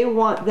 They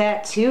want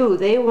that too.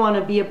 They want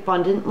to be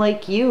abundant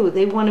like you.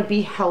 They want to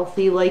be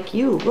healthy like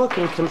you. Look,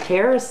 in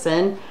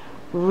comparison,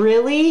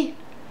 really?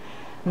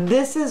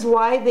 This is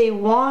why they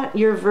want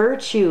your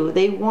virtue.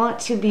 They want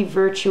to be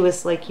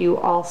virtuous like you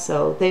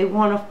also. They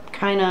want to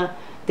kind of,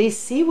 they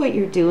see what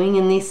you're doing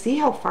and they see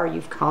how far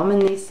you've come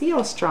and they see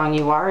how strong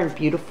you are and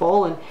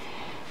beautiful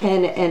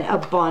and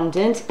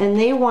abundant, and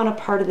they want a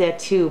part of that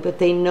too, but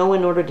they know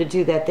in order to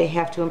do that they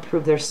have to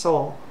improve their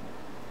soul.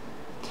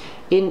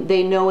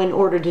 They know in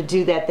order to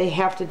do that they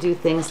have to do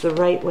things the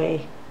right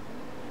way.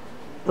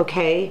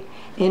 Okay?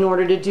 In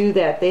order to do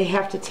that they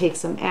have to take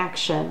some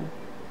action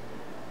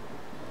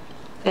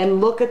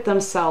and look at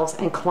themselves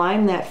and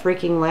climb that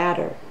freaking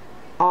ladder.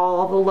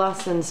 All the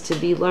lessons to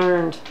be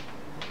learned.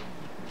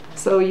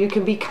 So you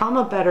can become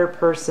a better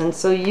person,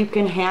 so you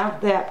can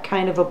have that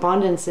kind of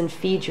abundance and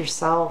feed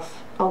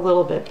yourself a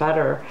little bit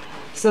better,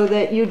 so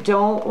that you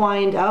don't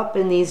wind up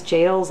in these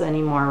jails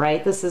anymore,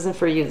 right? This isn't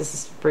for you, this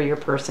is for your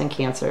person,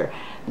 Cancer.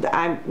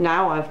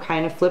 I've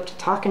kind of flipped to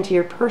talking to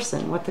your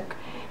person.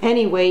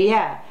 Anyway,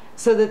 yeah.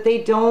 So that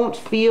they don't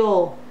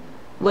feel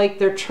like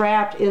they're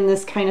trapped in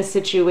this kind of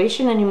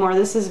situation anymore.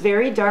 This is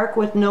very dark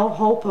with no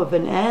hope of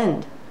an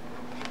end.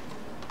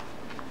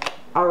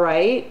 All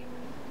right?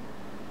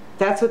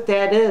 That's what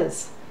that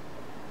is.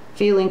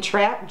 Feeling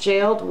trapped,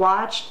 jailed,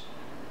 watched,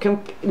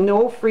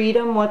 no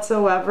freedom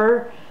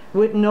whatsoever,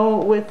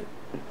 with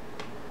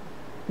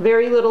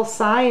very little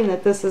sign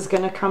that this is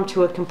going to come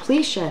to a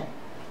completion.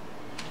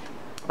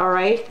 All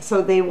right?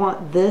 So they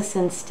want this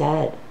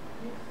instead.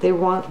 They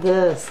want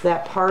this,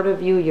 that part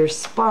of you, your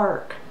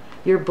spark,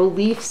 your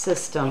belief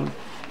system,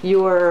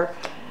 your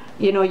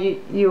divinity.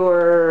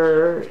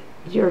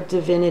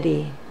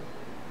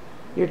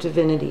 Your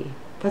divinity.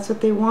 That's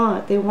what they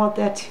want. They want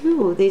that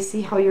too. They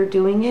see how you're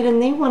doing it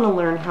and they want to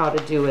learn how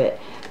to do it.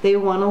 They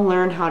want to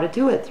learn how to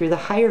do it through the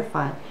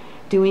Hierophant,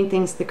 doing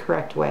things the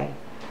correct way.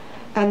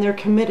 And they're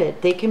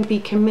committed. They can be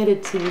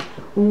committed to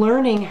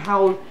learning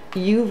how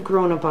you've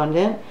grown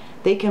abundant.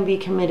 They can be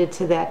committed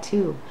to that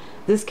too.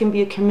 This can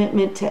be a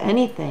commitment to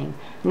anything,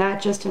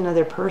 not just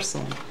another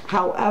person.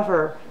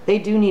 However, they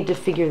do need to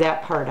figure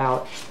that part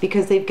out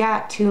because they've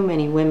got too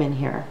many women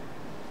here.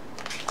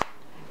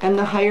 And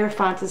the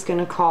Hierophant is going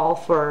to call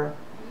for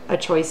a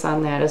choice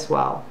on that as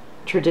well.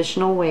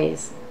 Traditional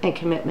ways and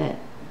commitment,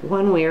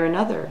 one way or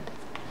another.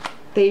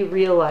 They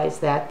realize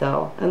that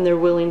though, and they're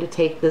willing to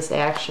take this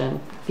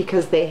action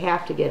because they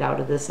have to get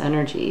out of this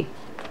energy.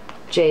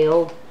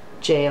 Jailed,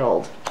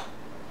 jailed.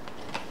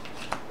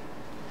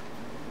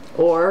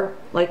 Or,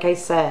 like I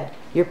said,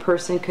 your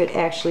person could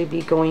actually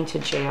be going to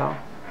jail.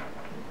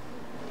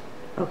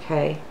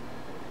 okay?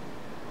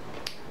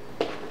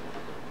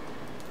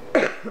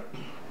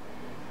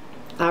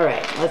 All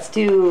right, let's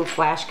do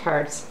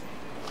flashcards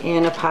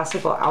and a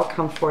possible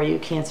outcome for you,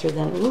 Cancer.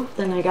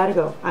 Then I gotta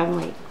go. I'm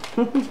late.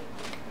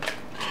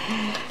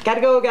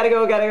 Gotta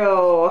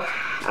go.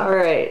 All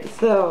right,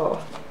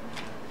 so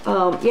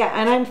yeah,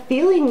 and I'm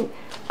feeling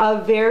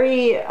a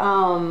very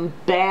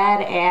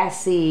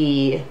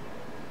badassy,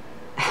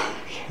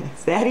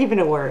 is that even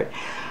a word?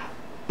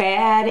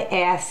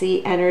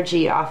 Badassy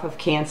energy off of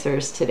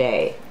Cancers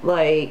today.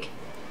 Like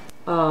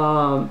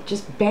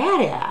just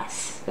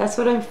badass. That's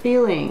what I'm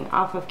feeling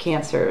off of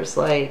Cancers.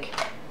 Like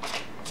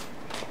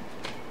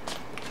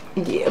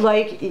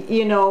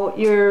you know,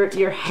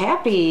 you're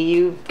happy,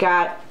 you've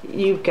got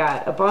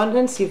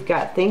abundance, you've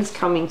got things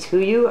coming to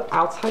you.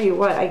 I'll tell you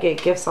what, I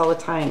get gifts all the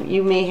time.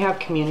 You may have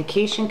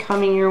communication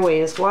coming your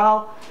way as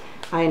well.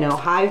 I know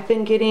I've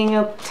been getting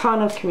a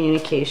ton of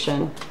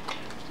communication.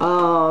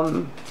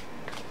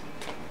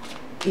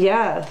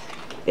 Yeah,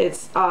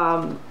 it's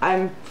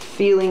I'm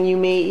feeling you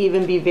may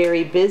even be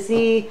very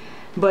busy,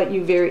 but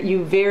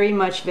you very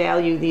much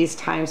value these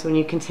times when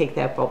you can take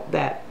that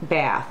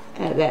bath,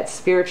 that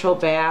spiritual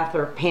bath,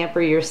 or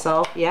pamper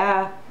yourself.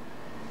 Yeah,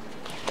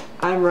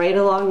 I'm right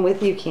along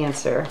with you,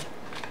 Cancer.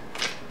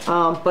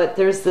 But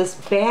there's this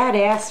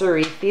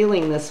badassery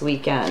feeling this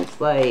weekend.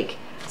 Like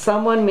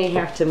someone may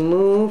have to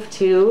move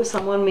too.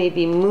 Someone may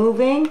be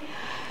moving.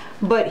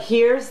 But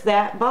here's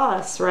that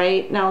bus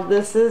right now.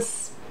 This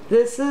is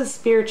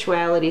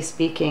spirituality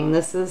speaking.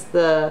 This is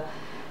the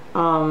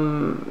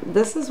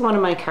this is one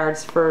of my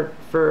cards for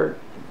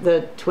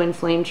the twin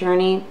flame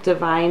journey,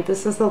 divine.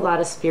 This is a lot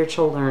of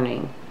spiritual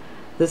learning.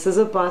 This is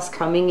a bus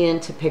coming in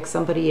to pick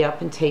somebody up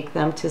and take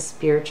them to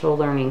spiritual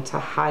learning, to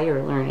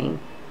higher learning,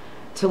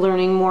 to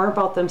learning more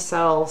about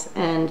themselves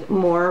and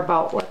more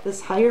about what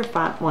this higher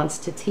font wants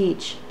to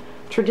teach.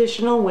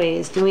 Traditional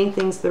ways, doing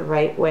things the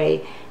right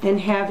way, and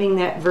having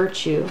that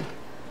virtue.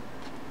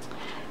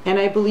 And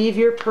I believe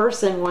your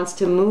person wants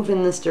to move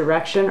in this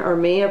direction, or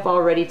may have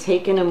already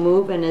taken a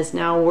move and is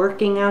now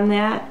working on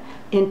that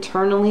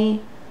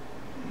internally,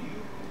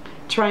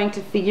 trying to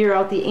figure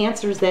out the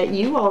answers that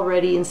you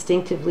already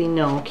instinctively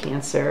know,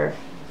 Cancer.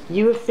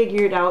 You have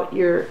figured out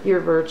your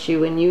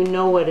virtue, and you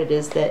know what it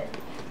is that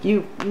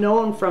you've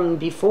known from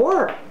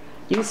before.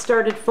 You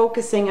started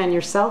focusing on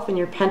yourself and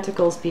your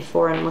pentacles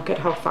before, and look at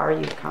how far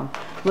you've come.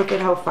 Look at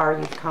how far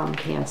you've come,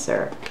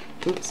 Cancer.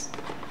 Oops.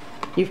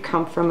 You've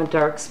come from a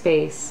dark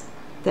space.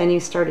 Then you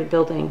started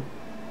building,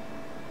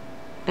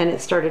 and it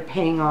started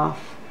paying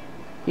off.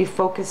 You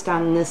focused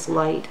on this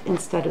light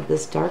instead of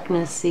this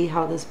darkness. See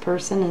how this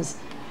person is,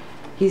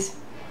 he's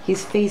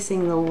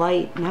facing the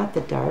light, not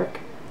the dark.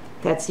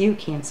 That's you,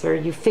 Cancer.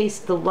 You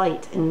faced the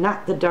light and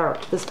not the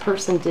dark. This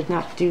person did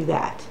not do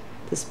that.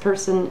 This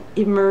person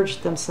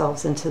emerged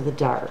themselves into the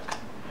dark.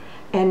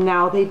 And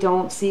now they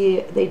don't see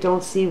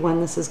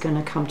when this is going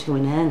to come to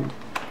an end.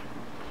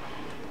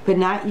 But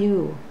not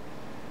you.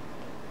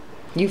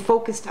 You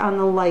focused on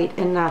the light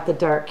and not the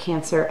dark,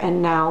 Cancer,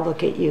 and now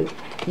look at you.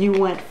 You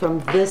went from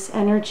this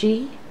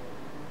energy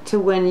to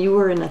when you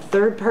were in a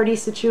third-party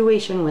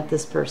situation with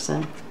this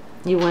person.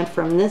 You went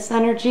from this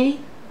energy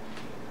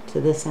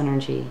to this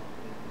energy.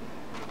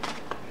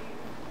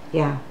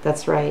 Yeah,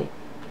 that's right.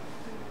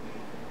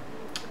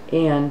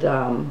 And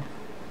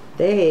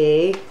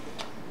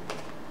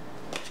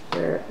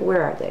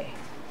where are they?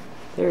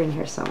 They're in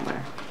here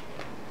somewhere.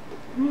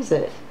 Where is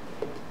it?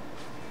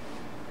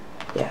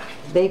 Yeah,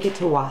 they get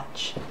to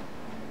watch.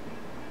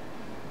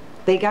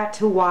 They got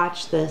to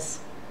watch this.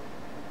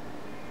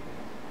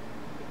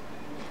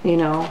 You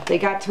know, they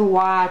got to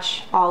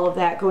watch all of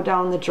that go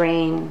down the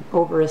drain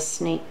over a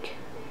snake.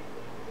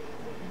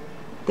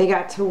 They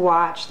got to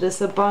watch this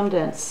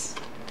abundance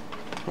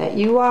that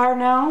you are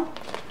now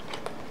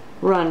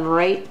run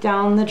right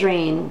down the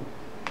drain,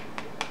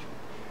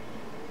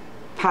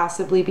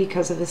 possibly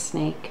because of a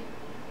snake.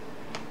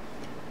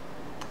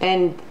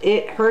 And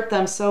it hurt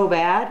them so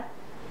bad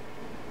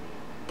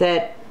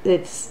that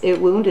it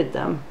wounded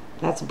them.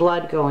 That's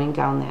blood going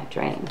down that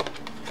drain.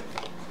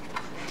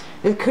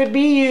 It could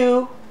be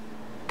you,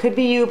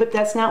 but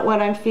that's not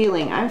what I'm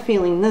feeling. I'm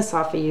feeling this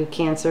off of you,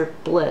 Cancer.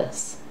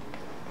 Bliss,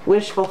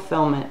 wish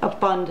fulfillment,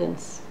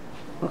 abundance.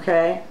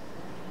 Okay,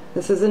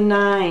 this is a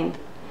 9.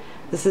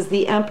 This is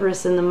the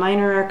Empress in the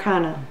Minor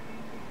Arcana.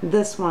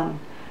 This one,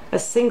 a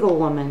single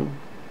woman,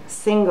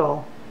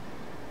 single,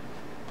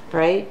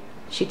 right?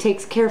 She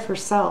takes care of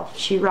herself.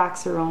 She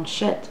rocks her own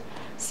shit.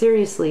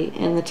 Seriously,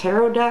 in the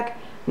tarot deck,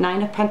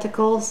 9 of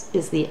Pentacles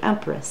is the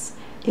Empress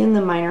in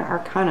the Minor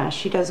Arcana.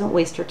 She doesn't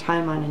waste her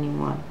time on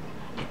anyone.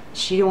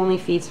 She only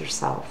feeds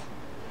herself.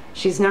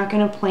 She's not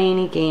going to play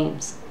any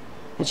games,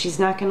 and she's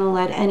not going to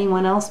let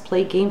anyone else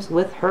play games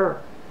with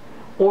her,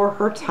 or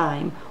her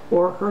time,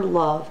 or her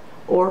love,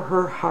 or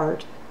her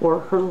heart,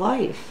 or her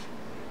life.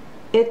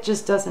 It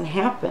just doesn't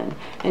happen.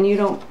 And you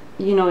don't,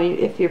 you know,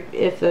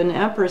 if an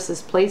Empress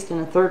is placed in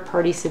a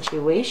third-party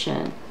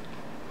situation,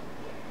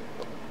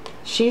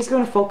 she's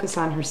going to focus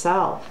on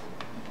herself.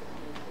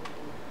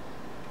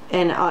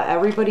 and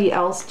everybody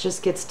else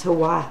just gets to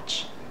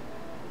watch.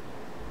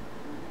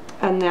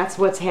 And that's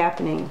what's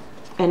happening.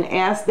 And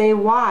as they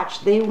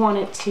watch, they want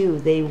it too.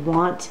 They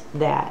want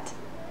that,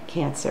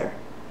 Cancer.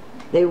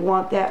 They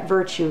want that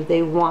virtue.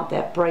 They want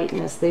that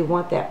brightness. They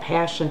want that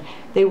passion.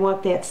 They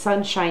want that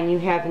sunshine you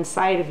have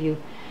inside of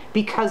you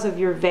because of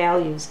your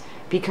values,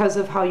 because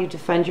of how you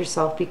defend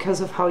yourself,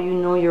 because of how you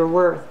know your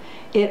worth.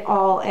 It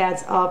all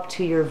adds up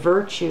to your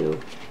virtue,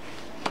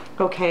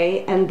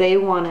 okay? And they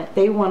want it.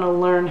 They want to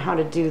learn how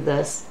to do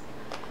this.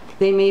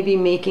 They may be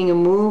making a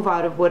move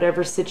out of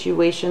whatever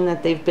situation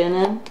that they've been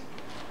in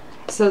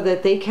so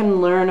that they can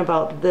learn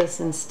about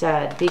this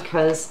instead,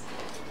 because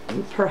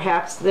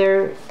perhaps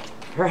they're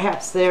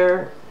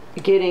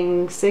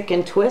getting sick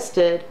and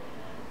twisted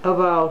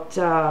about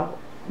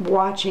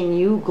watching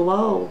you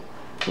glow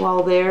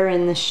while they're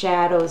in the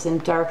shadows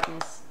and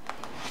darkness,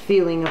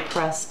 feeling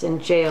oppressed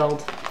and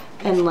jailed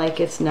and like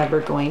it's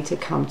never going to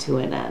come to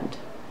an end.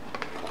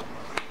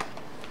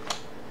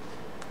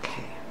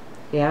 Okay.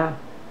 Yeah.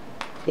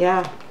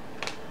 Yeah.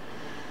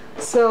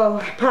 So,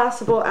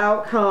 possible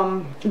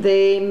outcome,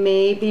 they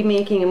may be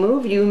making a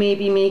move, you may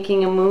be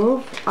making a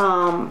move,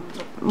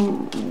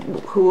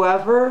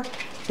 whoever,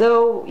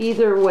 though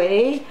either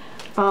way,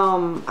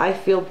 I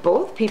feel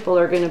both people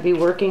are going to be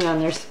working on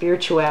their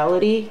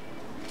spirituality,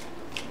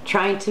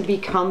 trying to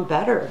become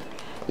better.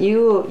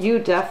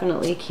 You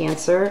definitely,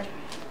 Cancer,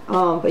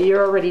 but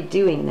you're already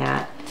doing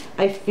that.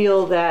 I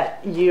feel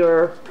that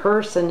your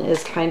person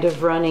is kind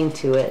of running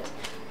to it.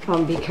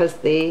 Because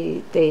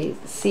they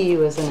see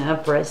you as an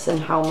empress and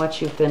how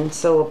much you've been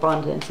so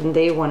abundant, and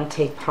they want to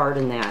take part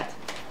in that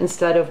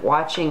instead of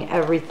watching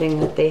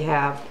everything that they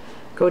have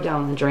go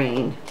down the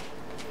drain.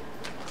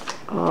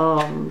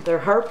 They're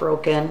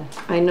heartbroken.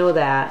 I know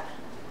that.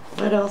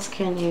 What else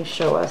can you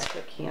show us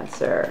for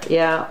Cancer?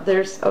 Yeah,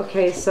 there's,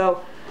 okay,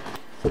 so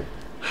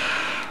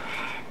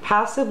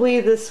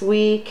possibly this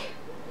week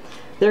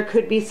there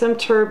could be some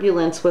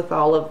turbulence with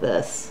all of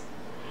this.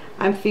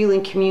 I'm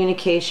feeling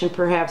communication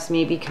perhaps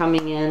maybe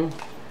coming in.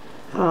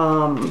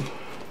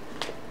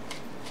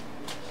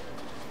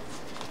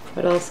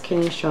 What else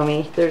can you show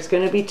me? There's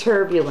going to be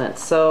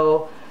turbulence,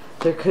 so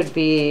there could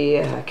be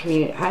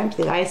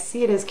I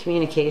see it as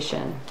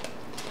communication.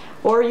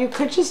 Or you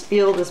could just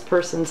feel this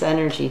person's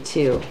energy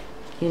too,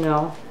 you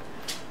know.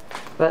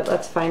 But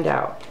let's find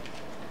out.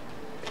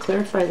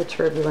 Clarify the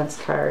turbulence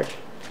card.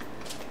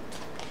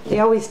 They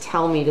always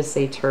tell me to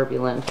say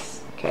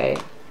turbulence. Okay.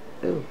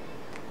 Ooh.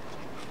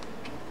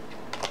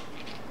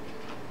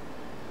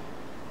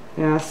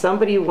 Yeah,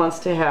 somebody wants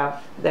to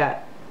have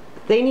that.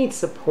 They need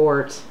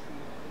support.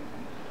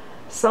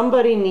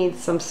 Somebody needs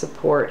some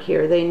support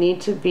here. They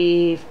need to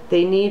be,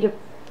 they need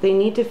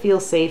to feel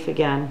safe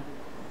again.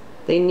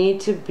 They need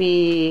to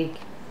be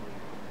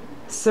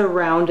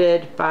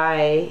surrounded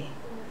by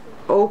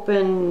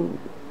open,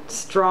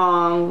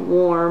 strong,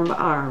 warm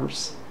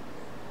arms.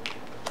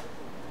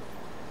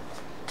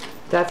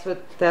 That's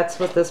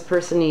what this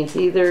person needs.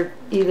 Either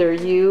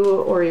you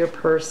or your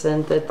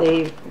person, that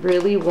they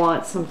really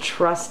want some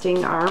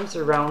trusting arms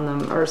around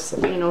them, or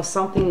some, you know,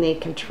 something they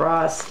can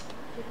trust.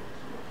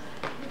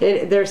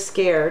 They're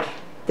scared.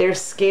 They're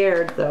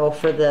scared though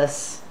for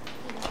this.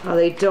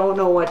 They don't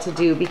know what to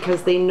do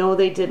because they know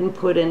they didn't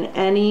put in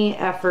any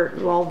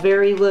effort. Well,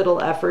 very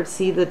little effort.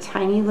 See the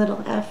tiny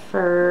little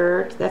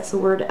effort. That's the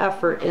word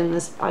effort in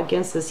this,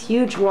 against this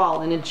huge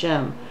wall in a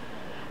gym.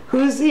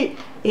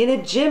 In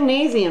a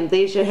gymnasium,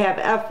 they should have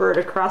effort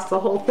across the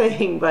whole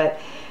thing, but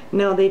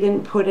no, they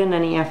didn't put in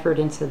any effort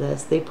into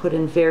this. They put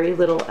in very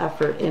little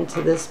effort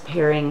into this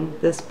pairing,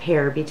 this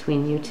pair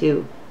between you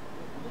two.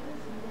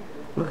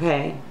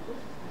 Okay,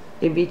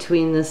 in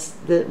between this,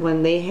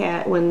 when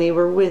they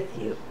were with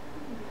you,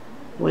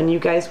 when you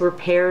guys were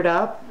paired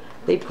up,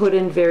 they put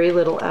in very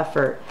little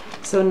effort.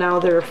 So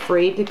now they're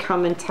afraid to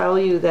come and tell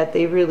you that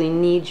they really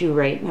need you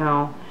right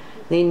now.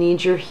 They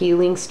need your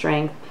healing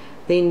strength.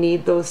 They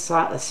need those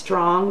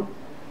strong,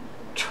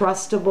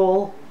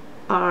 trustable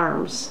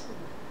arms,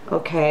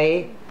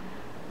 okay?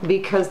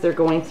 Because they're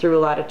going through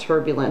a lot of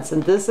turbulence.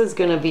 And this is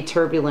going to be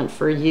turbulent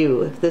for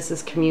you. If this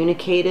is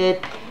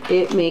communicated,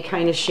 it may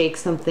kind of shake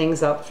some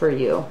things up for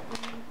you.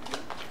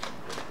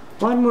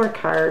 One more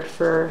card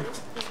for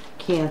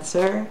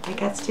Cancer. I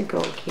got to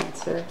go,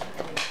 Cancer.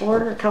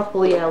 Or a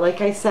couple, yeah, like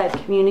I said,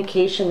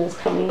 communication is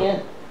coming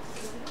in.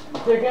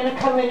 They're going to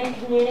come in and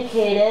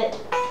communicate it.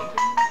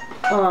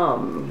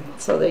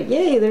 So that,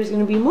 yay, there's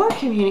going to be more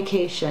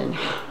communication.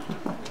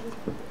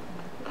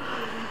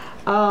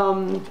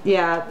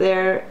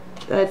 Yeah,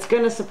 it's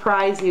going to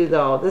surprise you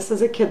though. This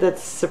is a kid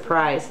that's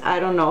surprised. I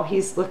don't know,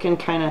 he's looking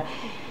kind of,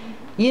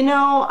 you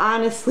know,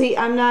 honestly,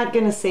 I'm not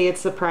going to say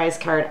it's surprise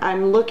card.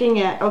 I'm looking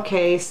at,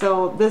 okay,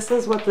 so this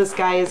is what this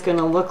guy is going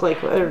to look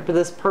like, or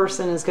this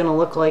person is going to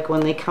look like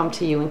when they come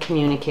to you and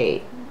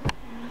communicate.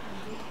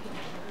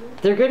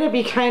 They're going to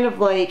be kind of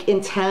like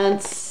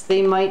intense.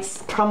 They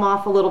might come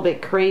off a little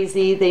bit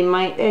crazy. They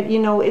might, you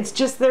know, it's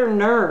just their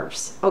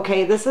nerves.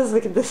 Okay, this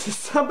is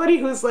somebody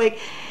who's like,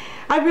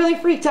 I'm really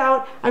freaked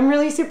out. I'm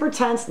really super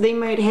tense. They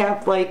might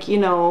have like, you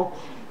know,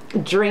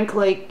 drink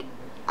like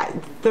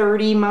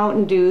 30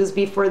 Mountain Dews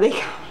before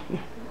they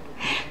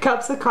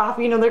cups of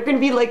coffee. You know, they're going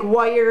to be like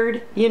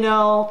wired, you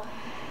know.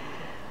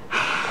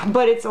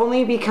 But it's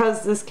only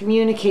because this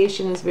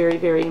communication is very,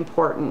 very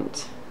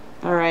important.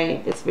 All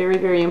right, it's very,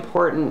 very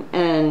important.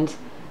 And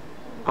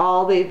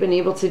all they've been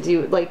able to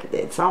do, like,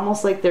 it's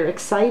almost like they're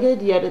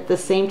excited, yet at the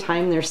same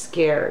time they're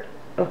scared.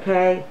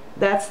 Okay,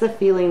 that's the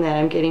feeling that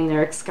I'm getting.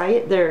 They're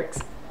excited,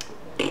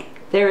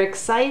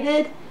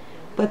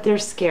 but they're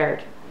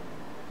scared.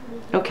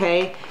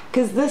 Okay,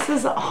 because this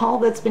is all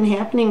that's been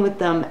happening with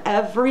them.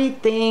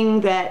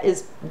 Everything that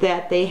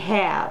they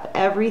have,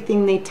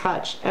 everything they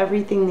touch,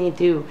 everything they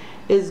do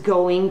is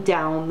going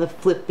down the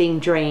flipping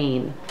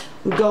drain.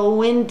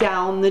 Going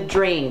down the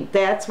drain.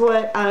 That's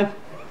what I'm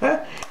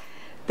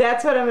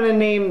that's what I'm going to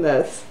name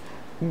this.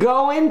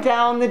 Going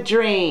down the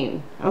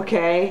drain.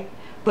 Okay,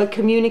 but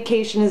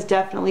communication is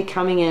definitely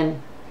coming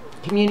in.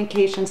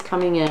 Communication's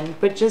coming in,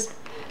 but just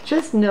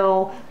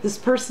know this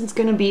person's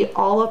going to be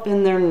all up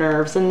in their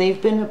nerves, and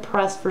they've been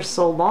oppressed for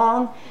so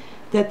long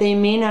that they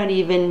may not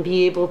even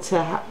be able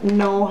to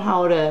know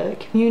how to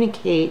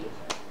communicate.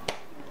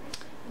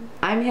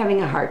 I'm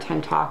having a hard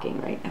time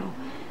talking right now.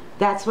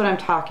 That's what I'm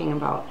talking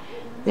about.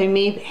 They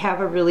may have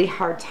a really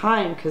hard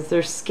time because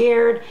they're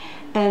scared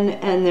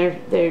and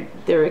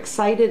they're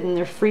excited and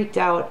they're freaked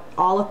out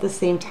all at the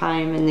same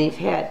time, and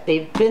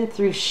they've been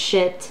through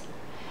shit.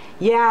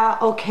 Yeah,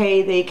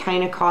 okay, they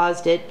kind of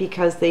caused it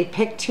because they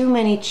picked too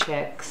many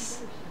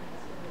chicks.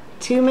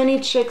 Too many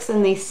chicks,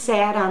 and they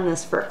sat on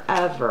this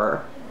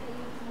forever.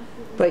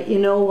 But you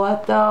know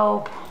what,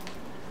 though?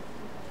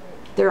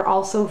 They're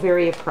also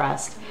very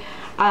oppressed.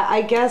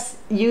 I guess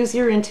use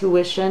your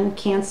intuition,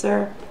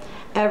 Cancer.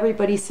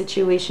 Everybody's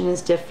situation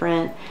is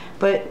different.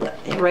 But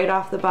right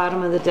off the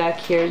bottom of the deck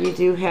here, you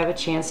do have a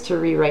chance to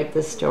rewrite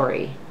this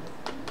story.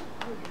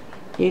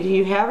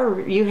 You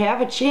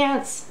have a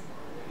chance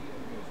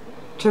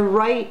to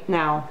write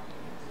now.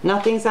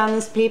 Nothing's on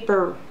this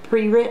paper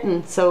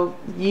pre-written, so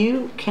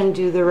you can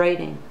do the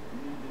writing.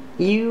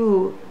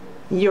 You're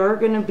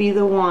going to be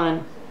the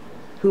one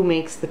who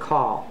makes the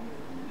call.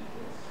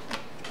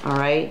 All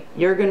right?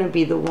 You're going to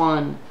be the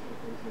one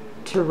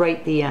to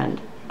write the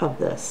end of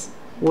this.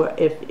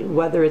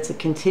 Whether it's a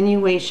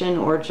continuation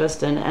or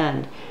just an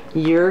end,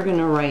 you're going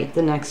to write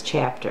the next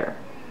chapter,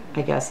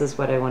 I guess is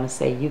what I want to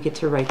say. You get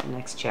to write the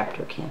next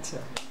chapter,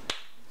 Cancer.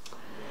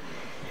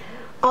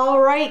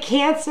 All right,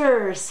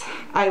 Cancers,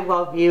 I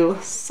love you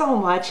so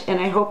much, and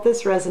I hope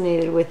this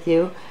resonated with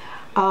you.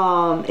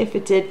 If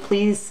it did,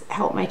 please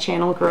help my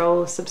channel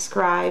grow.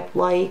 Subscribe,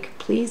 like,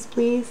 please,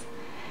 please.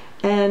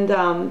 And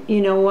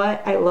you know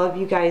what? I love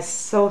you guys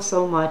so,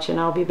 so much, and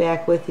I'll be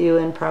back with you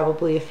in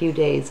probably a few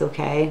days,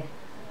 okay?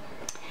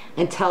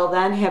 Until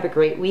then, have a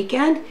great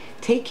weekend.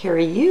 Take care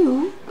of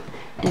you,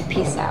 and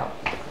peace out.